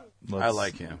 Well, I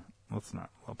like him. Let's not.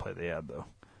 We'll play the ad though.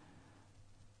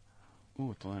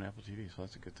 Ooh, it's on Apple TV, so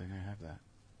that's a good thing I have that.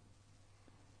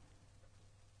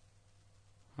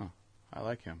 Huh. I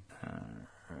like him.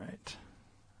 All right.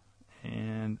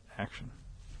 And action.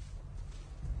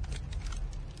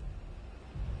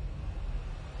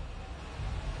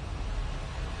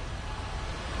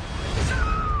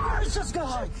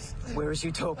 God! Where is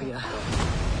Utopia?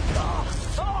 Be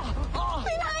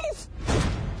nice!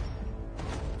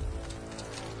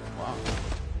 Wow.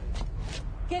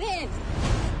 Get in!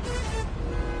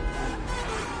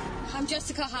 I'm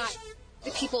Jessica Hyde.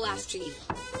 The people after you.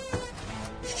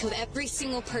 You've killed every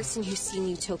single person who's seen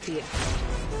Utopia.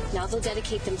 Now they'll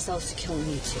dedicate themselves to killing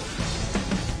you too.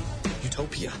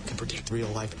 Utopia can predict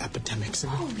real-life epidemics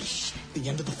and Holy shit. the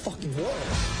end of the fucking world.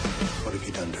 What have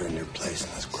you done to earn your place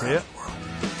in this crowded world?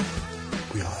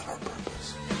 We all have our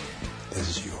purpose. This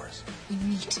is yours. We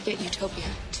need to get Utopia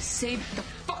to save the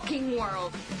fucking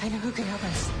world. I know who can help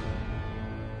us.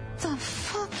 The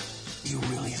fuck? You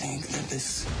really think that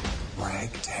this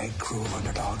ragtag crew of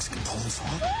underdogs can pull this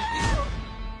off?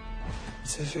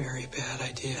 It's a very bad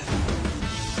idea.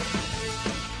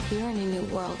 We're in a new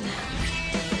world now.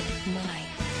 Mine.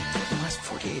 In the last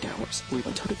 48 hours, we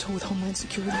went toe-to-toe with Homeland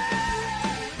Security.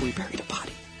 We buried a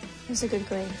body. It was a good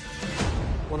grade.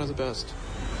 One of the best.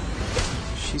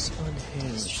 She's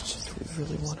unhinged. We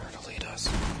really want her to lead us.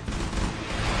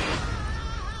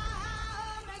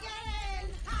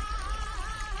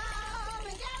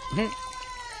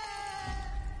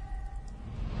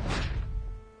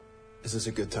 Is this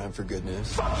a good time for good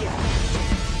news? What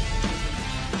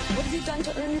have you done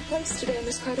to earn your place today in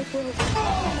this crowded world?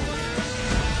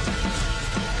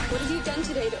 What have you done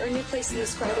today to earn your place in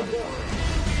this crowded world?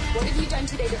 What have you done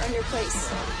today to earn your place?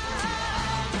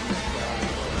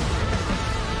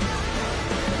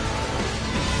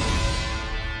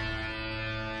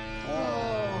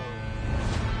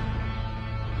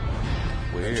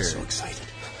 Weird. I'm just so excited.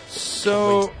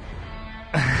 So,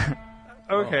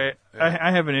 okay,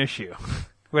 I have an issue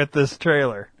with this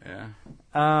trailer. Yeah.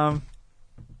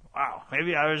 Wow,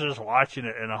 maybe I was just watching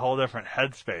it in a whole different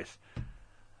headspace.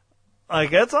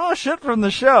 Like, it's all shit from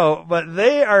the show, but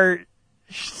they are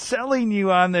selling you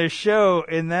on this show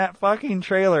in that fucking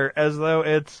trailer as though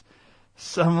it's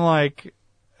some, like,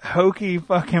 hokey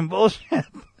fucking bullshit.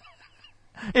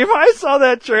 If I saw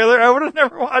that trailer, I would have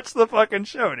never watched the fucking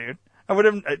show, dude. I would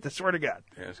have, I swear to God.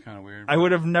 Yeah, it's kind of weird. I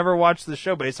would have never watched the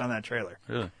show based on that trailer.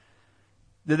 Really?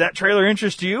 Did that trailer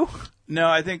interest you? No,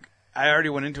 I think I already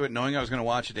went into it knowing I was going to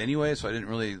watch it anyway, so I didn't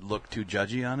really look too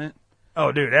judgy on it.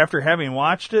 Oh, dude, after having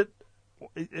watched it,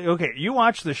 okay, you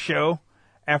watch the show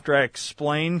after I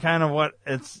explain kind of what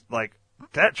it's like.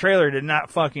 That trailer did not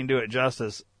fucking do it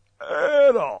justice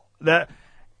at all.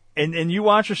 And you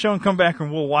watch the show and come back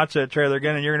and we'll watch that trailer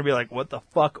again and you're going to be like, what the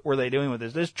fuck were they doing with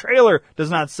this? This trailer does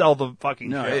not sell the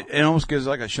fucking show. It almost gives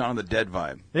like a Shaun of the Dead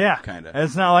vibe. Yeah. Kind of.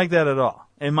 It's not like that at all,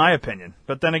 in my opinion.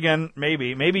 But then again,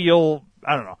 maybe you'll,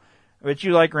 I don't know. But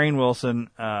you like Rainn Wilson,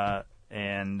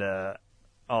 and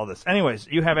all this. Anyways,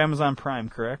 you have Amazon Prime,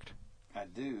 correct? I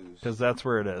do. Because that's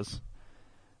where it is.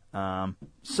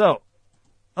 So,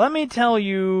 let me tell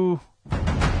you...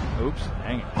 Oops,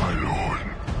 hang on.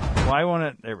 Why won't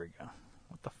it... There we go.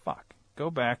 What the fuck? Go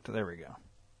back to... There we go.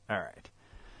 All right.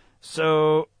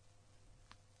 So,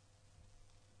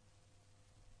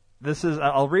 this is...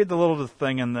 I'll read the little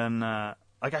thing and then... I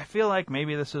feel like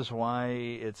maybe this is why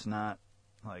it's not,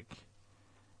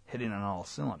 hitting on all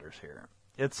cylinders here.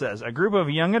 It says, a group of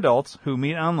young adults who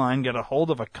meet online get a hold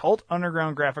of a cult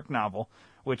underground graphic novel,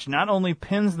 which not only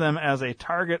pins them as a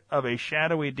target of a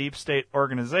shadowy deep state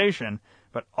organization,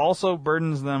 but also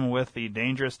burdens them with the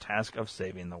dangerous task of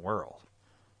saving the world.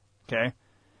 Okay?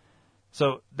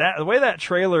 So the way that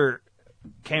trailer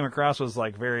came across was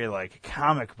very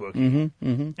comic book, and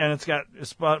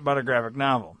it's about a graphic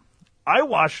novel. I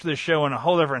watched this show in a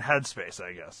whole different headspace,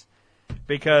 I guess,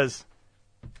 because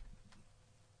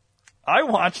I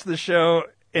watched the show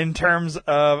in terms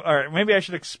of, all right, maybe I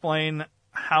should explain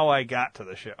how I got to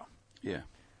the show. Yeah.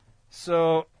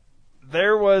 So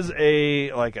there was I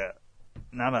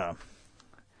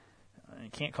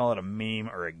can't call it a meme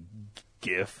or a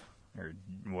GIF or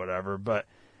whatever, but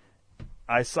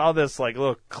I saw this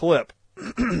little clip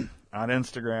on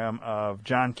Instagram of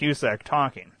John Cusack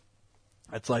talking.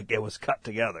 It's it was cut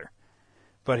together,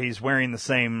 but he's wearing the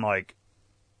same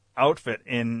outfit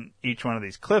in each one of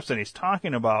these clips, and he's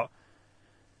talking about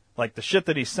the shit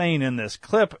that he's saying in this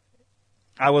clip.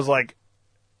 I was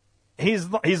he's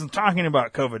talking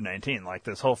about COVID-19,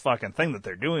 this whole fucking thing that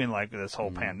they're doing, this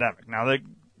whole pandemic. Now,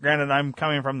 granted, I'm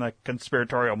coming from the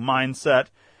conspiratorial mindset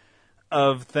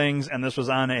of things, and this was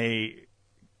on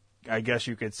I guess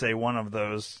you could say, one of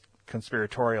those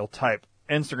conspiratorial type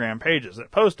Instagram pages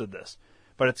that posted this.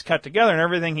 But it's cut together, and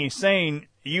everything he's saying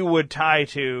you would tie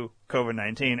to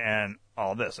COVID-19 and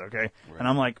all this, okay? Right. And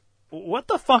I'm like, what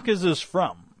the fuck is this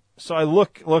from? So I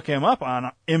look him up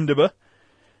on IMDb,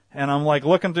 and I'm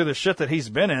looking through the shit that he's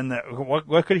been in. That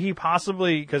what could he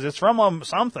possibly? Because it's from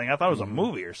something. I thought it was a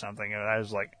movie or something, and I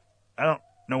was like, I don't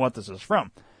know what this is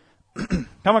from.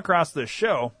 Come across this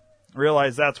show,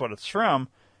 realize that's what it's from,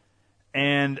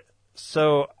 and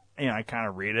so. I kind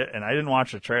of read it, and I didn't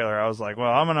watch the trailer. I was like,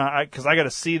 well, because I got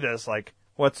to see this,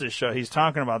 what's this show? He's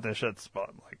talking about this shit,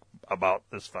 about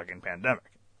this fucking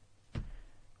pandemic.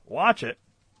 Watch it.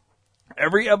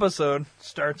 Every episode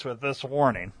starts with this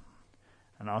warning,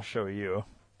 and I'll show you.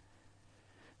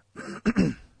 So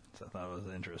I thought it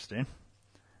was interesting.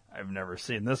 I've never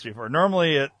seen this before.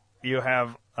 Normally, you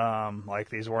have,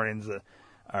 these warnings that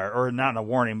are, or not a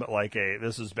warning, but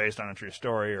this is based on a true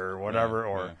story or whatever,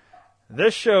 Yeah.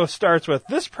 This show starts with,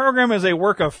 this program is a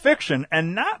work of fiction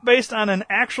and not based on an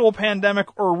actual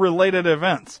pandemic or related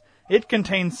events. It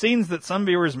contains scenes that some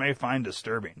viewers may find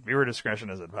disturbing. Viewer discretion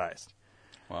is advised.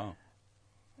 Wow.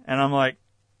 And I'm like,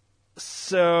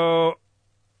 so,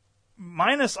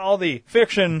 minus all the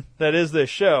fiction that is this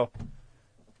show,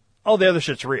 all the other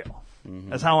shit's real. Mm-hmm.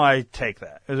 That's how I take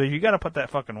that. You gotta put that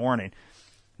fucking warning.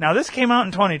 Now, this came out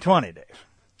in 2020, Dave.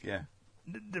 Yeah.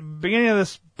 The beginning of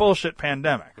this bullshit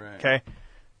pandemic, right. Okay?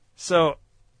 So,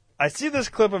 I see this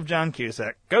clip of John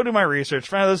Cusack, go do my research,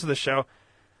 find out this is the show,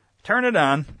 turn it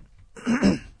on,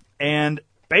 and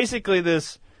basically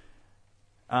this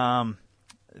guy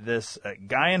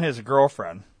and his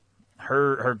girlfriend,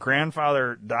 her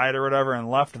grandfather died or whatever and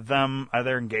left them,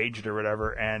 either engaged or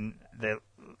whatever, and they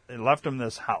left him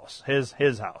this house,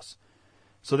 his house.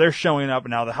 So they're showing up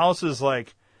now. The house is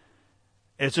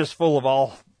it's just full of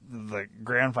all the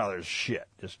grandfather's shit,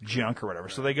 just junk or whatever.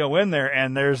 So they go in there,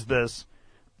 and there's this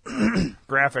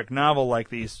graphic novel,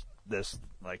 these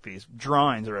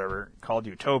drawings or whatever, called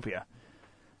Utopia.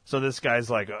 So this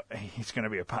guy's he's going to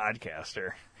be a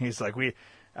podcaster. He's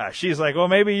she's like, well,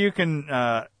 maybe you can,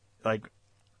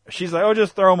 she's like, oh,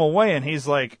 just throw them away. And he's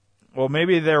like, well,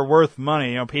 maybe they're worth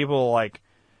money. People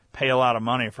pay a lot of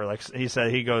money for, he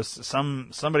said, he goes,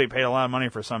 somebody paid a lot of money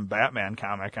for some Batman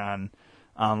comic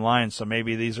online, so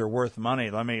maybe these are worth money.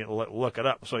 Let me look it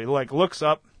up. So he looks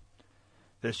up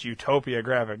this Utopia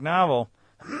graphic novel,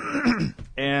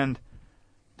 and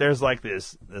there's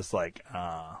these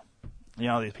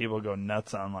people go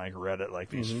nuts on Reddit,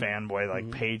 these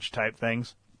fanboy page type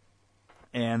things,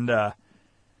 and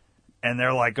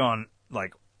they're going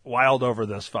wild over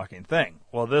this fucking thing.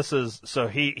 Well, this is so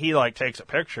he takes a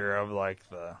picture of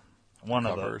the one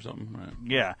cover of the or something, right?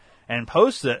 Yeah, and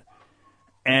posts it.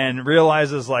 and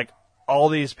realizes like all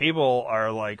these people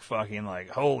are like fucking like,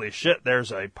 holy shit,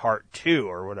 there's a part 2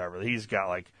 or whatever. He's got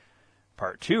like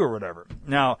part 2 or whatever.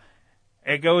 Now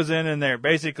it goes in and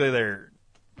they're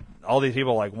all these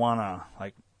people like want to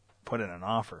like put in an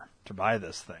offer to buy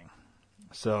this thing.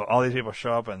 So all these people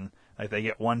show up and like they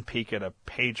get one peek at a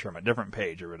page from a different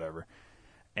page or whatever.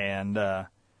 And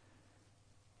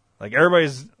like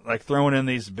everybody's like throwing in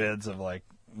these bids of like,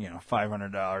 you know,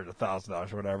 $500,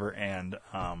 $1,000 or whatever. And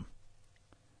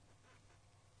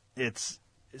it's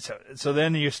so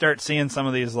then you start seeing some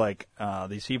of these like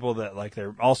these people that like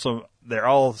they're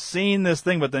all seeing this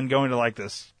thing, but then going to like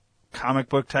this comic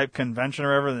book type convention or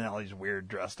whatever, and all these weird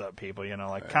dressed up people, you know,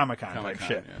 like Comic-Con type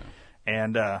shit. Yeah.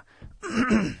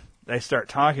 And they start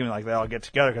talking like they all get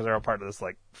together because they're all part of this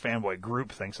like fanboy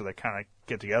group thing. So they kind of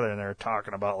get together and they're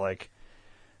talking about like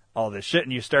all this shit.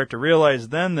 And you start to realize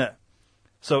then that,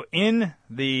 so in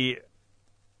the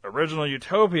original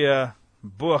Utopia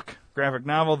book, graphic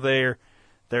novel,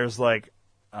 there's like,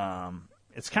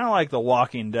 it's kind of like The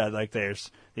Walking Dead. Like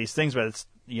there's these things, but it's,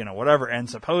 you know, whatever. And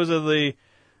supposedly,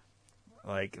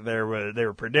 like they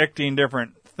were predicting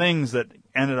different things that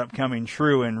ended up coming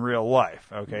true in real life.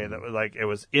 Okay, that was like it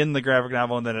was in the graphic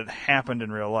novel and then it happened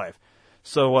in real life.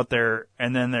 So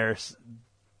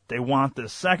they want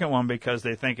this second one because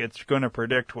they think it's going to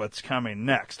predict what's coming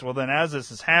next. Well, then as this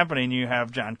is happening, you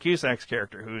have John Cusack's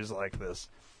character who's like this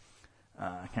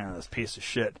kind of this piece of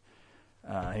shit.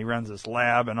 He runs this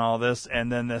lab and all this,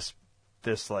 and then this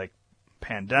like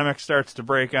pandemic starts to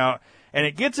break out, and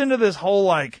it gets into this whole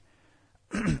like,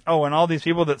 oh, and all these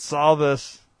people that saw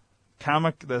this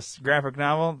graphic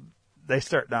novel, they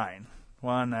start dying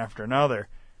one after another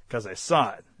because they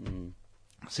saw it.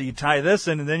 So you tie this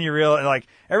in, and then you realize like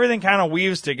everything kind of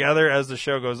weaves together as the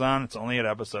show goes on. It's only 8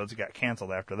 episodes; it got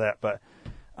canceled after that, but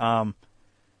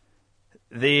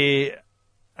the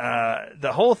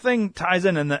whole thing ties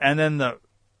in, and then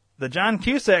the John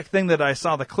Cusack thing that I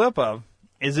saw the clip of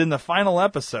is in the final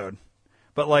episode.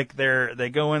 But like they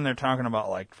go in, they're talking about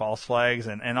like false flags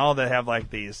and all. They have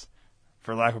like these,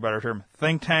 for lack of a better term,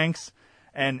 think tanks.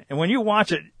 And when you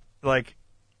watch it, like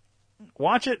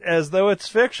watch it as though it's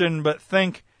fiction, but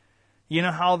think, you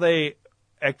know how they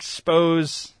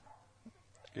expose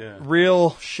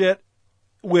real shit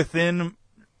within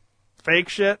fake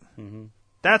shit? Mm-hmm.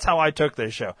 That's how I took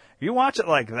this show. If you watch it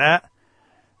like that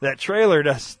trailer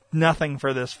does nothing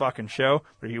for this fucking show.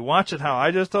 But if you watch it how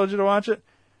I just told you to watch it,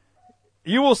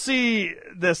 you will see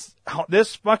this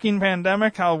fucking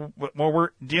pandemic, what we're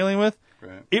dealing with.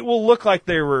 Right. It will look like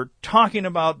they were talking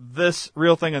about this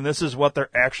real thing, and this is what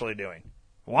they're actually doing.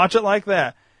 Watch it like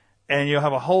that, and you'll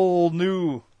have a whole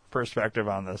new perspective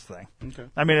on this thing. Okay.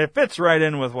 I mean, it fits right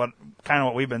in with what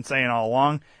we've been saying all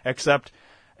along, except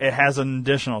it has an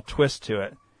additional twist to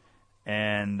it,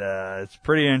 and it's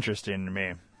pretty interesting to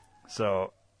me.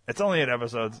 So it's only 8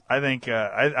 episodes. I think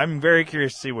I'm very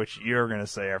curious to see what you're going to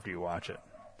say after you watch it.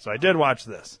 So I did watch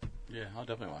this. Yeah, I'll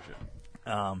definitely watch it.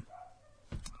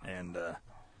 And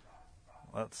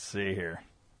let's see here.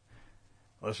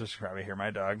 Let's just probably hear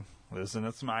my dog losing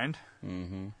its mind.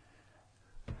 Mm-hmm.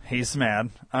 He's mad.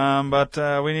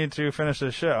 But we need to finish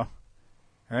this show.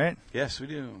 All right? Yes, we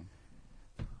do.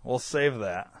 We'll save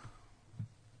that.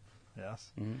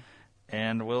 Yes. Mm-hmm.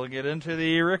 And we'll get into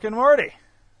the Rick and Morty.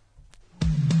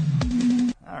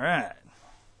 All right.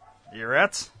 You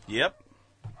ready? Yep.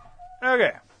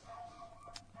 Okay.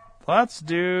 Let's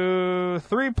do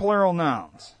 3 plural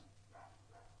nouns.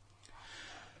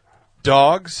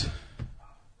 Dogs.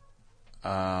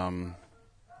 Bullet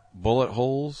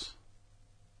holes.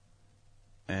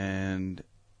 And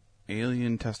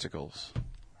alien testicles.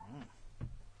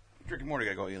 Rick and Morty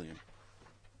gotta go alien.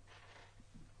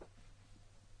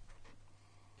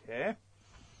 Okay.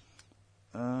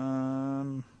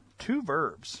 2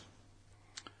 verbs.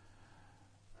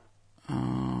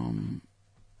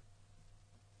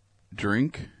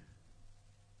 Drink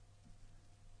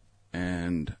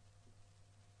and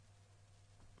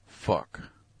fuck.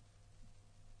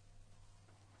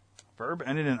 Verb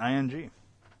ended in ing.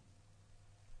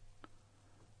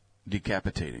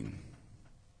 Decapitating.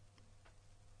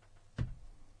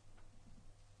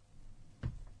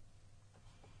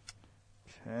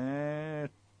 Okay.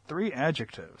 3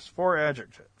 adjectives. 4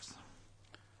 adjectives.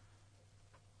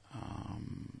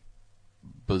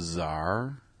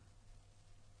 Bizarre.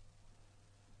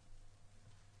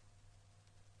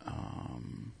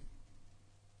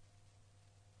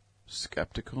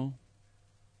 Skeptical.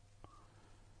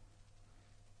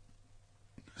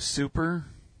 Super.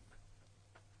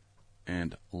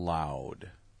 And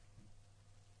loud.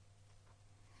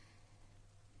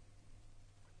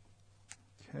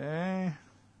 Okay.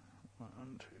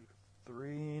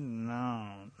 3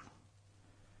 known.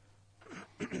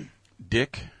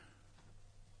 Dick.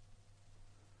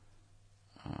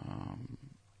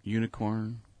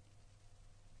 Unicorn.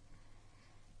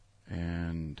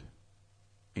 And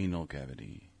anal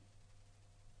cavity.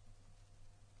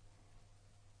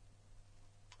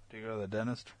 Do you go to the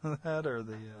dentist for that or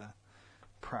the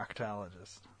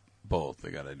proctologist? Both.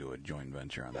 They got to do a joint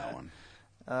venture on that one.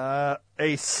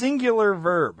 A singular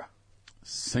verb.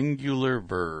 Singular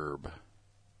verb.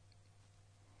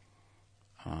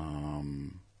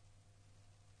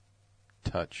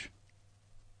 Touch.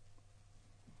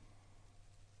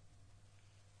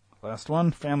 Last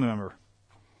one, family member.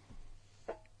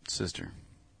 Sister.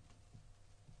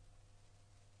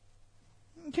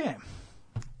 Okay.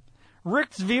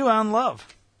 Rick's view on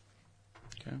love.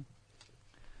 Okay.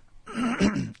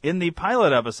 In the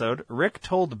pilot episode, Rick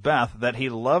told Beth that he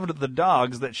loved the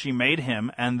dogs that she made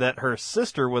him and that her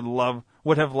sister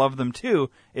would have loved them too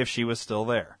if she was still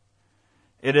there.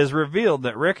 It is revealed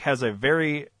that Rick has a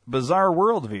very bizarre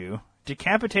worldview,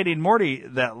 decapitating Morty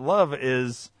that love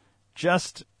is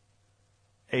just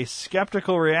a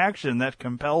skeptical reaction that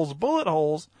compels bullet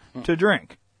holes to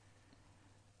drink.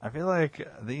 I feel like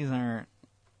these aren't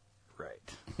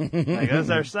right. Like, that's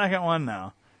our second one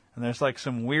now. And there's like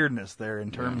some weirdness there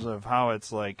in terms of how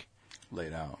it's like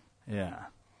laid out. Yeah.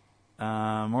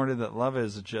 Morty that love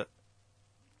is just...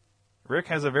 Rick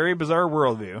has a very bizarre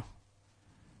worldview.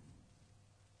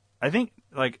 I think,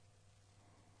 like,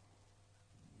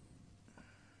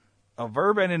 a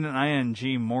verb ending in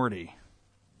ing, Morty.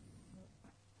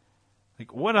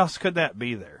 Like, what else could that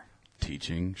be there?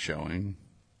 Teaching, showing.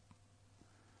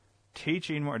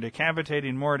 Teaching,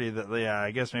 decapitating Morty.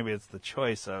 I guess maybe it's the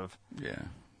choice of... Yeah,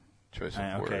 choice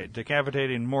of okay, word.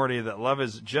 decapitating Morty that love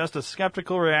is just a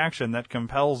skeptical reaction that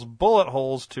compels bullet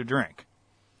holes to drink.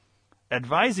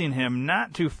 Advising him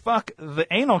not to fuck the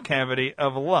anal cavity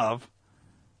of love...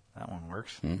 That one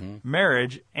works. Mm-hmm.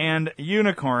 Marriage and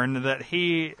unicorn that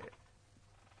he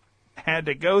had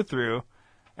to go through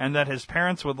and that his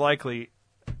parents would likely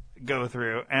go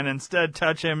through and instead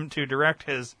touch him to direct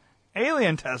his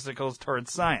alien testicles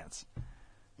towards science.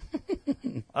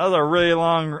 That was a really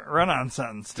long run-on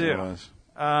sentence, too. It was.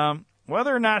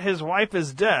 Whether or not his wife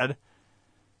is dead,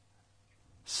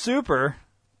 Super,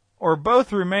 or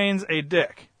both remains a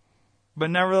dick, but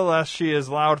nevertheless she is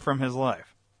loud from his life.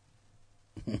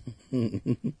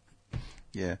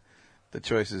 Yeah, the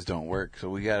choices don't work, so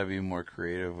we got to be more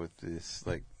creative with this.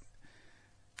 Like,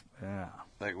 yeah,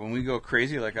 like when we go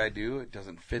crazy, like I do, it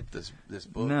doesn't fit this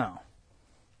book. No.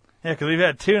 Yeah, because we've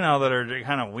had two now that are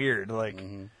kind of weird. Like,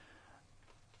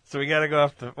 so we got to go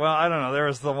off the. Well, I don't know. There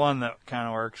was the one that kind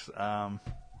of works.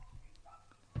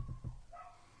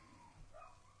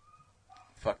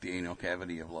 Fuck the anal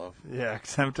cavity of love. Yeah,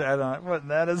 except I don't. What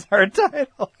that is our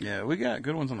title. Yeah, we got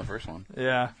good ones on the first one.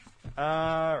 Yeah.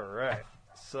 All right.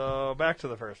 So back to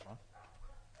the first one.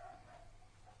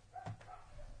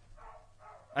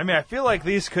 I mean, I feel like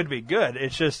these could be good.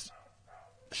 It's just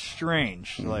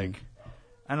strange. Like,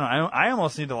 I don't know. I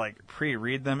almost need to like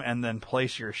pre-read them and then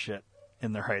place your shit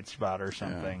in the right spot or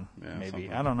something. Yeah, maybe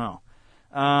something. I don't know.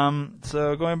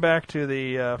 So going back to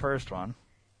the first one.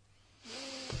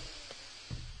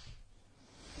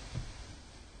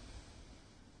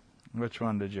 Which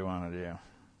one did you want to do?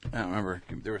 I don't remember.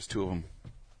 There was two of them.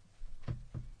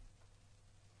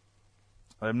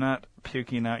 I'm not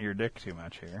puking out your dick too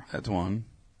much here. That's one.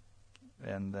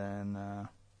 And then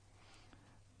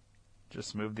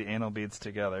just move the anal beads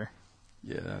together.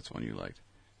 Yeah, that's one you liked.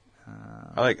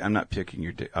 I'm not puking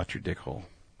your out your dick hole,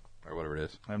 or whatever it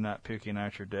is. I'm not puking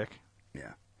out your dick.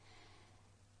 Yeah.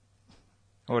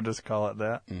 We'll just call it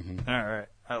that. Mm-hmm. All right,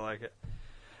 I like it.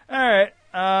 All right,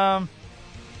 I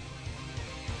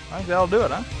think that'll do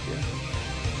it, huh? Yeah.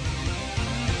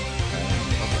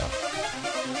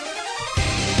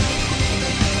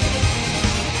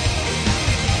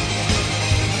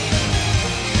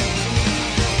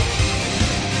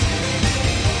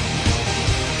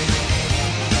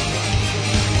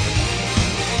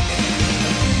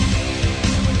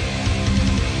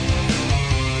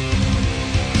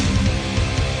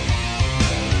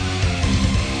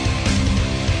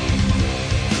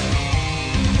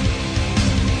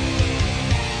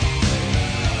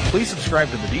 Please subscribe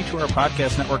to the D2R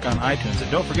Podcast Network on iTunes, and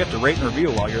don't forget to rate and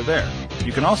review while you're there.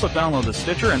 You can also download the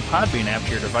Stitcher and Podbean app to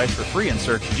your device for free and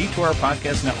search D2R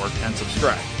Podcast Network and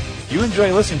subscribe. If you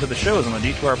enjoy listening to the shows on the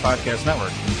D2R Podcast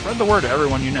Network, then spread the word to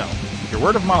everyone you know. Your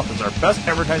word of mouth is our best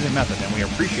advertising method, and we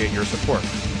appreciate your support.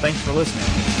 Thanks for listening.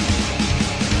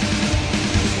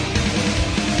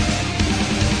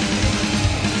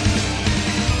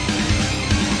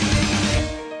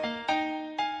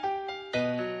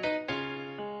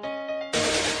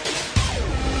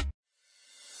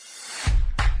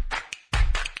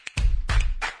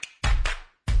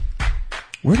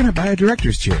 Where can I buy a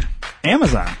director's chair?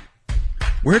 Amazon.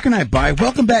 Where can I buy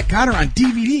Welcome Back, Kotter on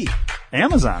DVD?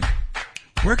 Amazon.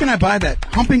 Where can I buy that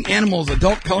Humping Animals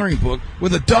adult coloring book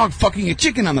with a dog fucking a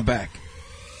chicken on the back?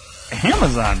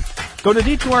 Amazon. Go to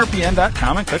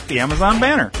D2RPN.com and click the Amazon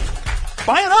banner.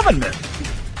 Buy an oven mitt.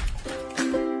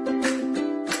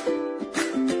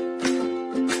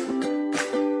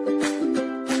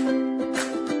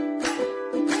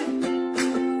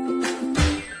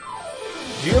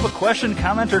 Do you have a question,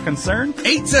 comment, or concern?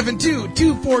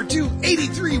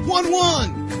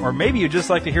 872-242-8311. Or maybe you'd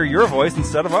just like to hear your voice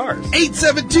instead of ours.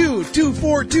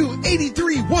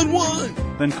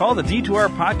 872-242-8311. Then call the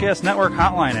D2R Podcast Network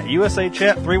hotline at USA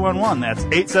Chat 311. That's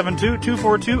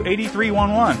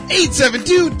 872-242-8311.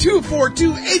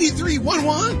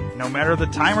 872-242-8311. No matter the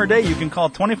time or day, you can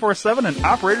call 24/7 and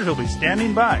operators will be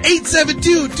standing by.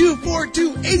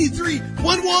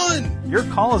 872-242-8311. Your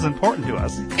call is important to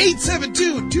us.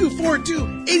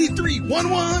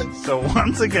 872-242-8311. So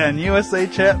once again, USA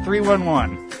Chat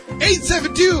 311.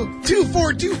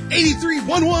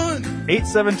 872-242-8311.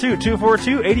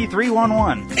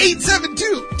 872-242-8311.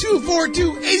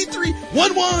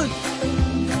 872-242-8311.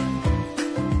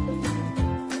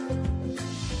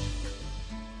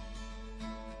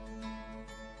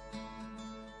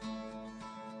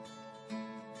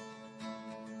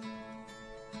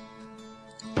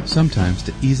 Sometimes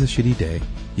to ease a shitty day,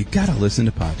 you gotta listen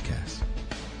to podcasts.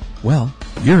 Well,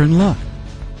 you're in luck.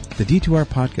 The D2R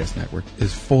Podcast Network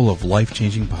is full of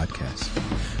life-changing podcasts.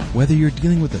 Whether you're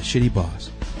dealing with a shitty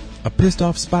boss, a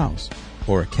pissed-off spouse,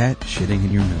 or a cat shitting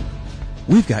in your milk,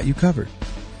 we've got you covered.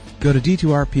 Go to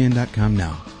D2RPN.com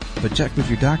now, but check with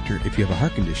your doctor if you have a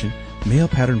heart condition, male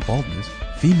pattern baldness,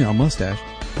 female mustache,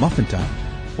 muffin top,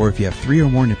 or if you have 3 or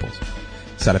more nipples.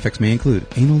 Side effects may include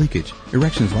anal leakage,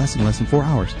 erections lasting less than 4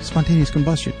 hours, spontaneous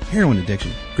combustion, heroin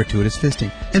addiction, gratuitous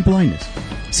fisting, and blindness.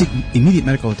 Seek immediate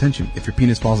medical attention if your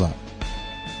penis falls out.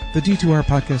 The D2R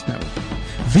Podcast Network.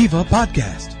 Viva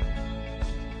Podcast!